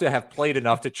 You have to have played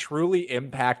enough to truly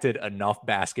impacted enough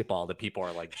basketball that people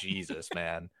are like, Jesus,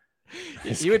 man.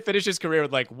 He would finish his career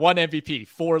with like 1 MVP,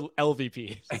 4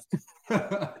 LVP.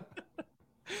 Okay,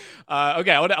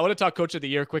 I want to talk coach of the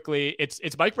year quickly.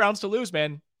 It's Mike Brown's to lose,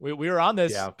 man. We were on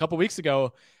this a couple weeks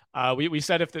ago. We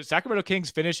said if the Sacramento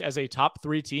Kings finish as a top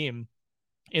 3 team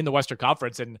in the Western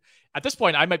Conference, and at this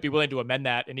point I might be willing to amend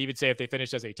that and even say if they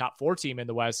finish as a top 4 team in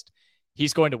the West,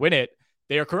 he's going to win it.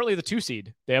 They are currently the 2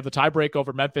 seed. They have the tiebreak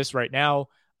over Memphis right now.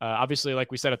 Obviously,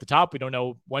 like we said at the top, we don't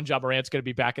know when Ja Morant's going to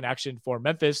be back in action for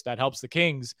Memphis. That helps the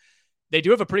Kings. They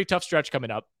do have a pretty tough stretch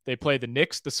coming up. They play the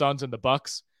Knicks, the Suns, and the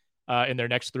Bucks in their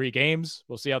next 3 games.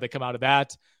 We'll see how they come out of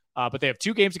that. But they have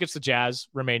 2 games against the Jazz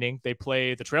remaining. They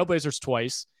play the Trailblazers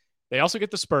twice. They also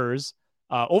get the Spurs.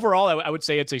 Overall, I would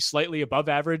say it's a slightly above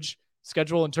average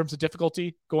schedule in terms of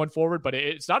difficulty going forward, but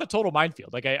it's not a total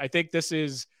minefield. Like I think this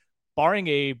is, barring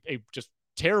a just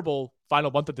terrible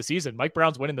final month of the season, Mike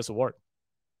Brown's winning this award.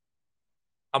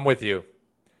 I'm with you.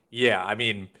 Yeah, I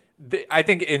mean, I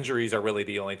think injuries are really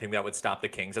the only thing that would stop the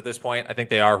Kings at this point. I think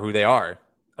they are who they are.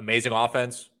 Amazing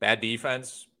offense, bad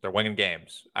defense. They're winning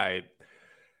games. And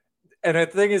the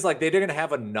thing is, like, they didn't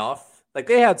have enough. Like,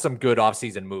 they had some good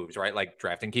offseason moves, right? Like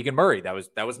drafting Keegan Murray. That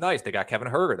was nice. They got Kevin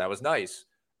Huerter. That was nice.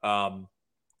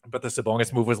 But the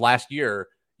Sabonis move was last year,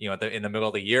 in the middle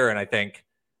of the year. And I think,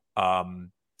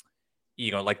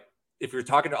 like if you're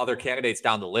talking to other candidates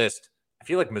down the list, I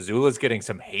feel like Missoula's getting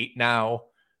some hate now.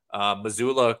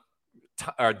 Joe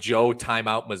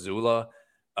timeout Missoula.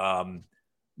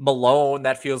 Malone,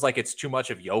 that feels like it's too much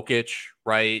of Jokic,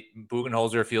 right?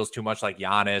 Budenholzer feels too much like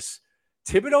Giannis.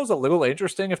 Thibodeau's a little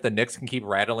interesting if the Knicks can keep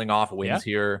rattling off wins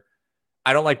here.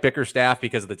 I don't like Bickerstaff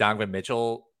because the Donovan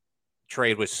Mitchell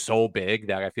trade was so big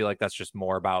that I feel like that's just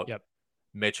more about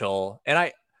Mitchell.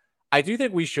 And I do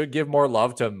think we should give more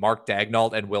love to Mark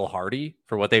Daigneault and Will Hardy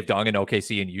for what they've done in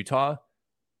OKC and Utah,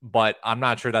 but I'm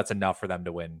not sure that's enough for them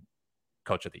to win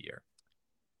Coach of the Year.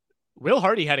 Will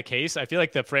Hardy had a case. I feel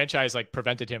like the franchise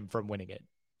prevented him from winning it.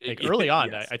 Like early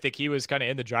on, yes. I think he was kind of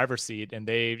in the driver's seat, and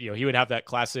he would have that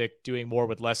classic doing more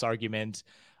with less argument.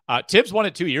 Tibbs won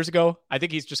it 2 years ago. I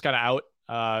think he's just kind of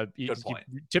out. You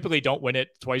typically don't win it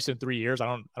twice in 3 years. I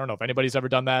don't know if anybody's ever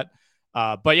done that.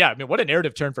 But yeah, I mean, what a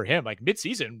narrative turn for him. Like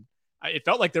mid-season, it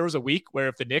felt like there was a week where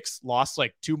if the Knicks lost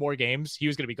like 2 more games, he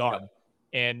was going to be gone.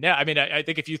 Yeah. And yeah, I mean, I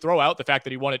think if you throw out the fact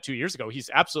that he won it 2 years ago, he's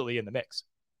absolutely in the mix.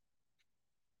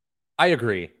 I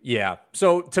agree. Yeah.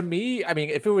 So to me, I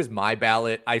mean, if it was my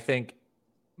ballot, I think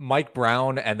Mike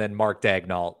Brown and then Mark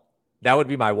Daigneault, that would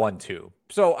be my 1-2.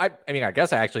 So I mean, I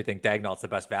guess I actually think Daigneault's the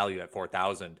best value at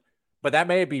 4,000, but that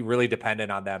may be really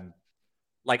dependent on them.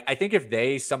 Like, I think if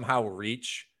they somehow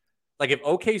reach, like if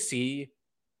OKC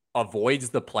avoids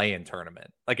the play-in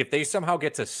tournament, like if they somehow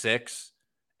get to 6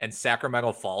 and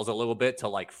Sacramento falls a little bit to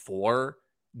like 4,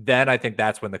 then I think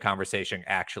that's when the conversation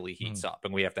actually heats up.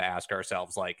 And we have to ask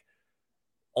ourselves, like,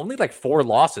 only like 4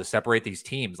 losses separate these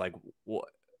teams. Like, what?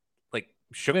 Like,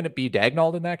 shouldn't it be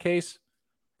Daigneault in that case?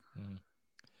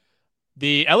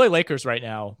 The LA Lakers right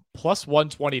now, plus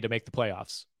 120 to make the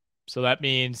playoffs. So that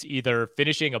means either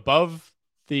finishing above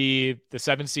the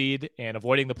 7 seed and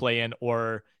avoiding the play-in,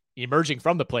 or emerging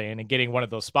from the play-in and getting one of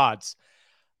those spots.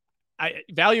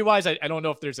 Value-wise, I don't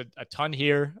know if there's a ton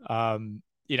here.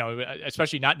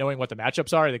 Especially not knowing what the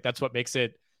matchups are. I think that's what makes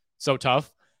it so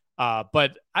tough.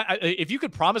 But if you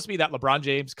could promise me that LeBron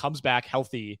James comes back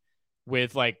healthy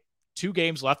with like 2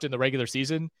 games left in the regular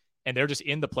season and they're just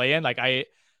in the play-in, like I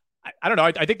don't know.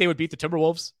 I think they would beat the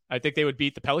Timberwolves. I think they would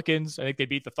beat the Pelicans. I think they'd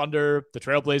beat the Thunder, the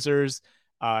Trailblazers.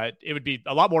 It would be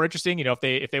a lot more interesting, if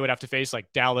they would have to face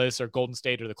like Dallas or Golden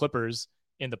State or the Clippers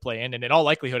in the play-in, and in all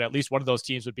likelihood, at least one of those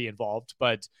teams would be involved.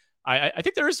 But I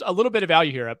think there is a little bit of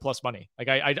value here at plus money. Like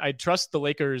I trust the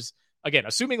Lakers, again,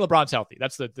 assuming LeBron's healthy.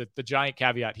 That's the giant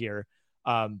caveat here.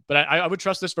 But I would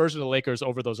trust this version of the Lakers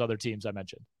over those other teams I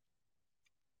mentioned.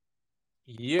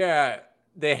 Yeah,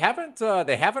 they haven't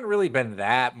really been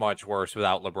that much worse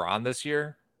without LeBron this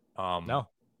year. No,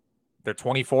 they're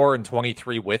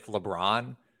 24-23 with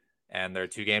LeBron, and they're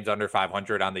 2 games under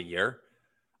 500 on the year.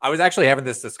 I was actually having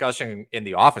this discussion in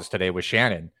the office today with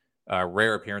Shannon, a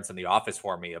rare appearance in the office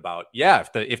for me, about,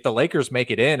 if the Lakers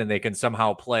make it in and they can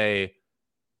somehow play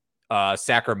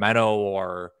Sacramento,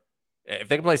 or if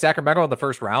they can play Sacramento in the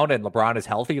first round and LeBron is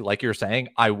healthy, like you're saying,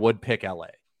 I would pick LA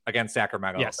against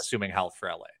Sacramento, yes, assuming health for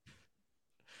LA.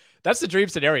 That's the dream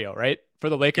scenario, right? For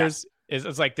the Lakers,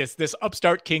 is like this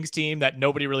upstart Kings team that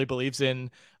nobody really believes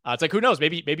in. It's like, who knows?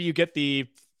 Maybe you get the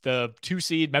 2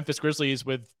 seed Memphis Grizzlies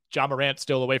with Ja Morant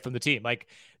still away from the team. Like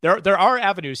there are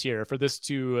avenues here for this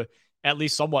to at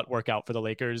least somewhat work out for the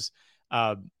Lakers.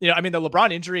 The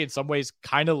LeBron injury in some ways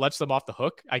kind of lets them off the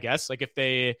hook, I guess. Like if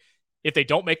they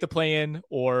don't make the play-in,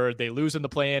 or they lose in the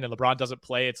play-in and LeBron doesn't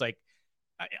play, it's like,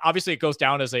 obviously it goes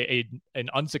down as an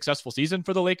unsuccessful season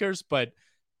for the Lakers. But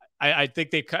I think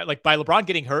they've kind of, like, by LeBron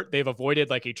getting hurt, they've avoided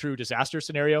like a true disaster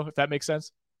scenario, if that makes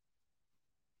sense.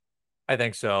 I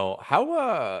think so.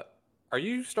 How are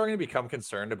you starting to become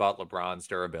concerned about LeBron's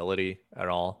durability at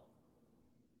all?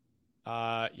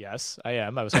 Yes, I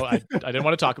am. I didn't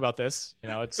want to talk about this.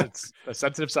 It's a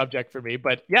sensitive subject for me,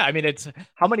 but yeah, I mean, it's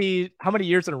how many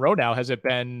years in a row now has it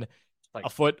been like a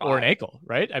foot 5 or an ankle,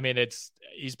 right? I mean,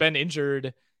 he's been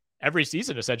injured every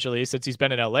season essentially since he's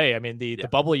been in LA. I mean, the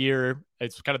bubble year,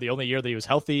 it's kind of the only year that he was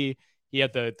healthy. He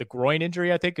had the groin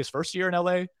injury, I think, his first year in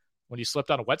LA when he slipped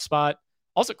on a wet spot.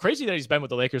 Also crazy that he's been with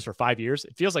the Lakers for 5 years.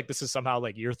 It feels like this is somehow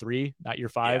like year 3, not year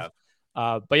 5.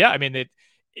 Yeah. But yeah, I mean,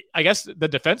 I guess the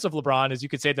defense of LeBron is, you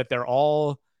could say that they're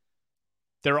all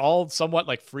somewhat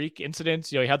like freak incidents.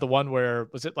 He had the one where,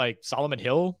 was it like Solomon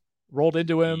Hill rolled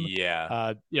into him?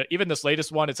 Yeah. Even this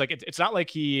latest one, it's like, it's not like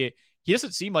he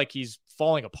doesn't seem like he's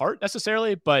falling apart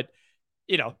necessarily, but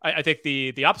I think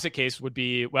the opposite case would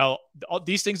be, well, all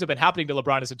these things have been happening to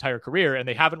LeBron his entire career and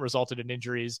they haven't resulted in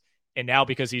injuries. And now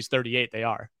because he's 38, they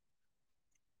are.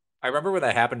 I remember when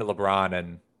that happened to LeBron,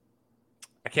 and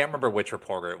I can't remember which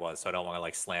reporter it was, so I don't want to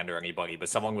like slander anybody, but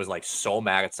someone was like so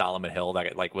mad at Solomon Hill that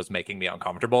it like was making me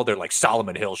uncomfortable. They're like,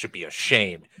 Solomon Hill should be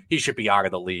ashamed. He should be out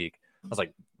of the league. I was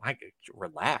like,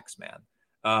 relax,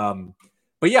 man.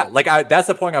 But yeah, like that's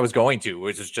the point I was going to,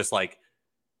 which is just like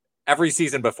every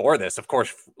season before this, of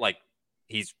course, like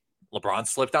LeBron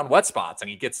slipped on wet spots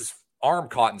and he gets his arm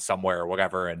caught in somewhere or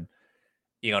whatever. And,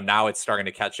 now it's starting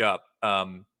to catch up.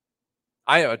 To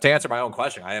answer my own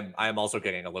question, I am also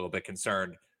getting a little bit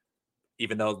concerned,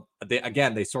 even though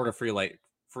they sort of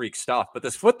freak stuff, but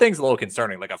this foot thing's a little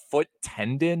concerning, like a foot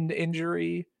tendon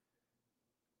injury.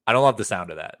 I don't love the sound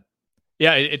of that.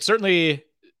 Yeah, it's certainly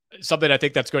something I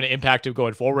think that's going to impact him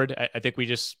going forward. I think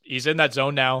he's in that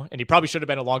zone now, and he probably should have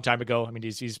been a long time ago. I mean,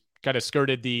 he's kind of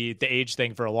skirted the age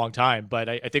thing for a long time, but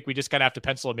I think we just kind of have to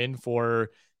pencil him in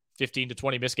for 15 to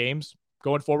 20 missed games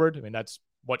going forward. I mean, that's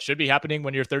what should be happening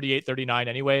when you're 38, 39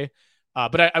 anyway.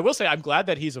 But I will say I'm glad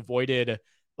that he's avoided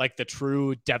like the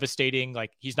true devastating, like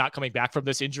he's not coming back from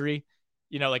this injury,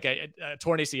 like a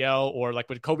torn ACL, or like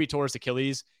when Kobe tore his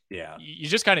Achilles. Yeah. You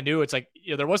just kind of knew, it's like,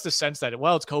 there was this sense that,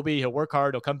 well, it's Kobe, he'll work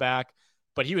hard, he'll come back,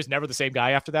 but he was never the same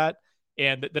guy after that.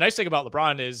 And the nice thing about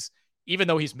LeBron is, even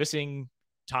though he's missing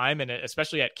time, and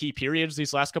especially at key periods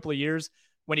these last couple of years,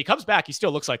 when he comes back, he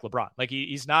still looks like LeBron. Like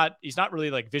he's not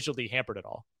really like visually hampered at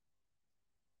all.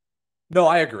 No,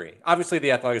 I agree. Obviously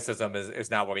the athleticism is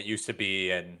not what it used to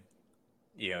be. And,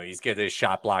 he's getting his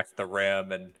shot blocked at the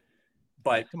rim,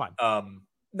 but come on.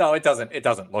 No, it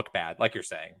doesn't look bad. Like you're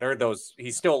saying,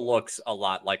 he still looks a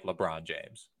lot like LeBron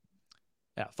James.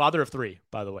 Yeah. Father of 3,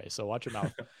 by the way. So watch your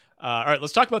mouth. All right,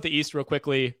 let's talk about the East real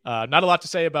quickly. Not a lot to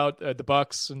say about the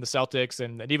Bucks and the Celtics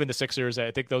and even the Sixers.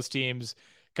 I think those teams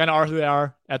kind of are who they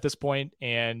are at this point.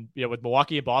 And, with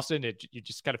Milwaukee and Boston, you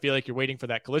just kind of feel like you're waiting for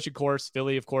that collision course.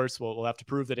 Philly, of course, will have to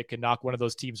prove that it can knock one of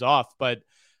those teams off. But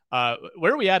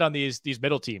Where are we at on these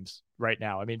middle teams right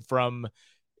now? I mean, from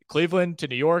Cleveland to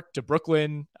New York to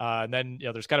Brooklyn, and then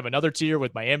there's kind of another tier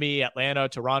with Miami, Atlanta,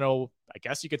 Toronto. I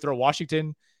guess you could throw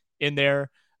Washington in there,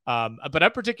 but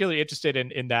I'm particularly interested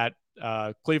in that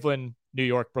Cleveland, New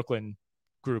York, Brooklyn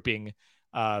grouping.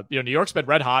 New York's been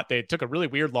red hot. They took a really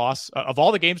weird loss. Of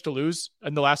all the games to lose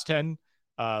in the last 10,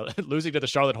 losing to the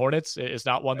Charlotte Hornets is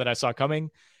not one that I saw coming.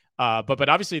 But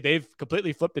obviously they've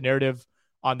completely flipped the narrative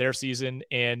on their season.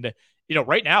 And,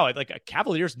 right now, like a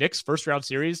Cavaliers-Knicks first-round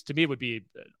series, to me, would be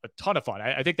a ton of fun.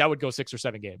 I think that would go 6 or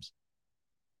 7 games.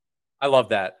 I love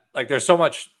that. Like, there's so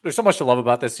much to love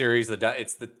about this series.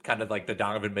 It's the kind of like the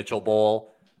Donovan Mitchell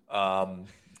Bowl.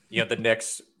 The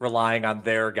Knicks relying on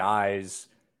their guys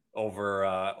over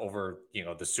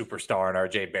the superstar and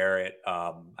RJ Barrett.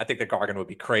 I think the Gargan would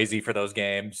be crazy for those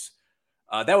games.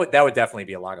 That would definitely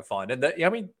be a lot of fun. And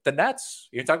the Nets,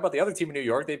 you talk about the other team in New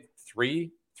York, they've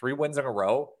three wins in a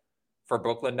row for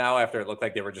Brooklyn now, after it looked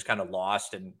like they were just kind of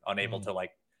lost and unable to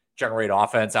like generate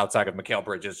offense outside of Mikal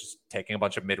Bridges just taking a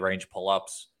bunch of mid-range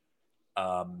pull-ups.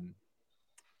 I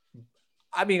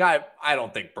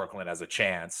don't think Brooklyn has a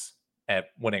chance at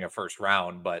winning a first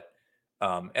round, but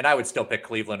and I would still pick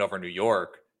Cleveland over New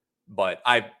York, but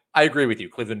I agree with you.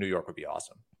 Cleveland, New York would be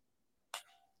awesome.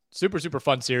 Super, super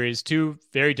fun series. Two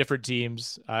very different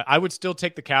teams. I would still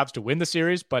take the Cavs to win the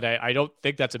series, but I don't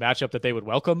think that's a matchup that they would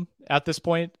welcome at this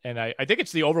point. And I think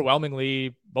it's the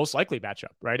overwhelmingly most likely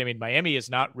matchup, right? I mean, Miami has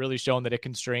not really shown that it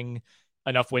can string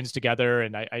enough wins together,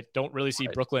 and I don't really see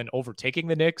Brooklyn overtaking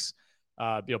the Knicks,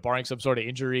 barring some sort of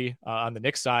injury on the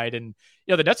Knicks side. And,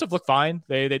 the Nets have looked fine.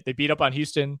 They beat up on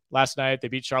Houston last night. They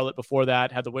beat Charlotte before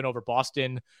that, had the win over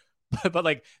Boston. But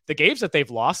like the games that they've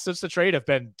lost since the trade have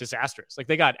been disastrous. Like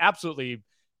they got absolutely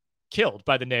killed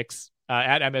by the Knicks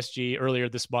at MSG earlier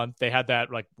this month. They had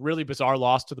that like really bizarre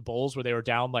loss to the Bulls where they were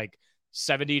down like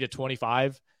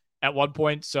 70-25 at one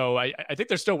point. So I think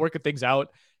they're still working things out.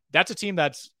 That's a team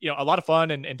that's, a lot of fun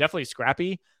and definitely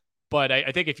scrappy. But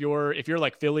I think if you're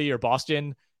like Philly or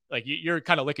Boston, like you're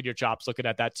kind of licking your chops looking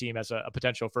at that team as a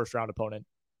potential first round opponent.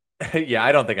 Yeah,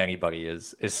 I don't think anybody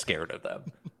is scared of them.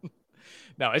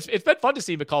 No, it's been fun to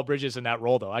see Mikal Bridges in that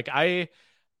role, though. Like I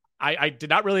did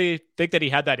not really think that he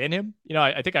had that in him.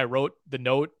 I think I wrote the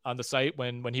note on the site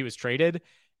when he was traded,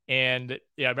 and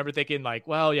I remember thinking like,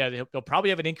 well, yeah, he'll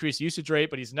probably have an increased usage rate,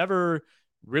 but he's never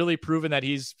really proven that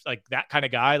he's like that kind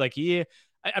of guy. Like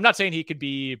I'm not saying he could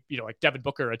be, like Devin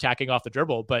Booker attacking off the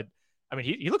dribble, but I mean,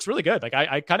 he looks really good. Like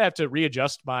I kind of have to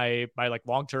readjust my like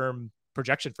long-term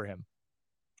projection for him.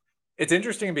 It's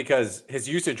interesting because his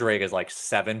usage rate is like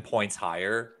 7 points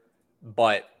higher,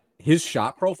 but his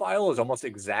shot profile is almost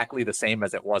exactly the same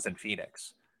as it was in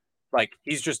Phoenix. Like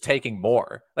he's just taking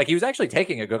more. Like he was actually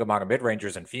taking a good amount of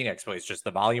mid-rangers in Phoenix, but it's just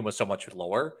the volume was so much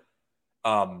lower.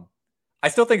 I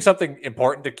still think something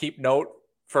important to keep note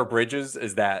for Bridges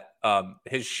is that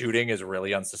his shooting is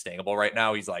really unsustainable right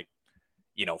now. He's like,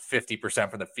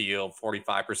 50% from the field,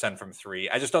 45% from three.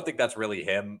 I just don't think that's really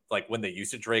him. Like when the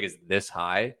usage rate is this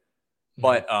high.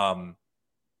 But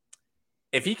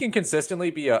if he can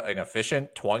consistently be an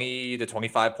efficient 20 to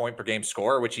 25 point per game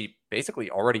scorer, which he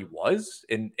basically already was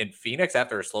in Phoenix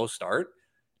after a slow start,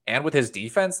 and with his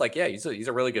defense, like, yeah, he's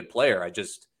a really good player.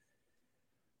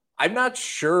 I'm not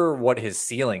sure what his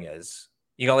ceiling is.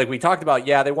 Like we talked about,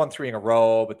 yeah, they won 3 in a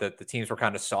row, but the teams were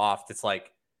kind of soft. It's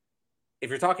like, if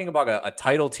you're talking about a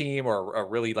title team or a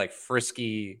really like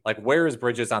frisky, like where is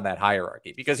Bridges on that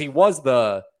hierarchy? Because he was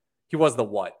the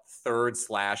what,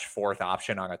 3rd/4th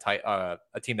option on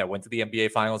a team that went to the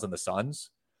NBA Finals in the Suns.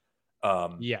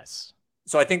 Yes.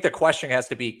 So I think the question has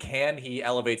to be, can he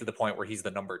elevate to the point where he's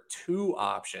the number 2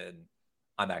 option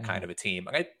on that kind of a team?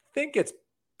 And I think it's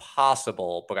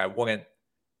possible, but I wouldn't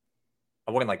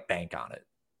like bank on it.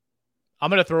 I'm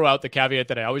going to throw out the caveat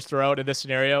that I always throw out in this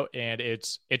scenario, and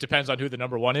it depends on who the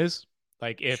number 1 is.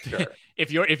 Like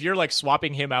if you're like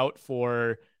swapping him out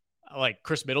for like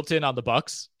Chris Middleton on the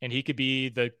Bucks, and he could be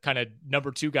the kind of number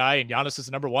 2 guy, and Giannis is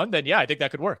the number 1, then yeah, I think that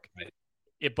could work. Right.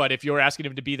 But if you're asking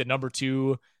him to be the number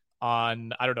 2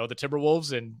 on, I don't know, the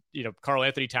Timberwolves, and Karl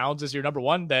Anthony Towns is your number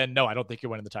 1, then no, I don't think you're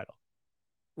winning the title.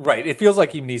 Right. It feels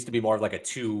like he needs to be more of like a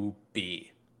 2B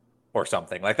or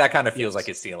something. Like that kind of feels like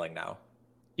his ceiling now.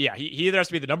 Yeah, he either has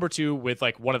to be the number 2 with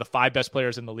like one of the 5 best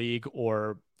players in the league,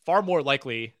 or far more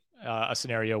likely a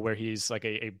scenario where he's like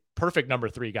a perfect number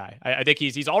 3 guy. I think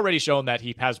he's already shown that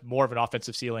he has more of an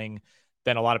offensive ceiling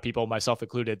than a lot of people, myself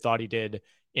included, thought he did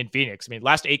in Phoenix. I mean,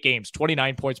 last 8 games,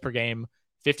 29 points per game,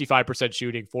 55%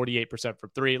 shooting, 48%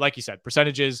 from 3. Like you said,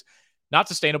 percentages not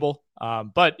sustainable.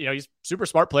 But he's super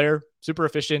smart player, super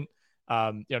efficient.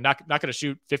 Not going to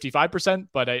shoot 55%,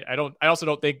 but I also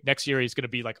don't think next year he's going to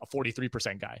be like a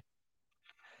 43% guy.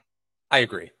 I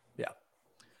agree. Yeah.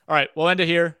 All right, we'll end it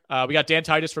here. We got Dan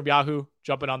Titus from Yahoo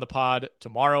jumping on the pod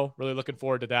tomorrow. Really looking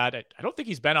forward to that. I don't think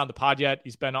he's been on the pod yet.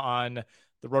 He's been on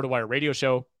the RotoWire radio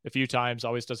show a few times.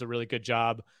 Always does a really good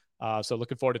job. So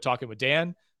looking forward to talking with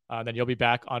Dan. Then you'll be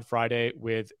back on Friday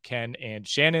with Ken and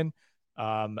Shannon.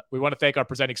 We want to thank our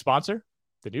presenting sponsor,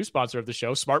 the new sponsor of the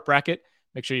show, Smart Bracket.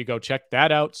 Make sure you go check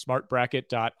that out,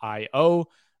 smartbracket.io.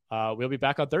 We'll be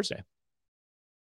back on Thursday.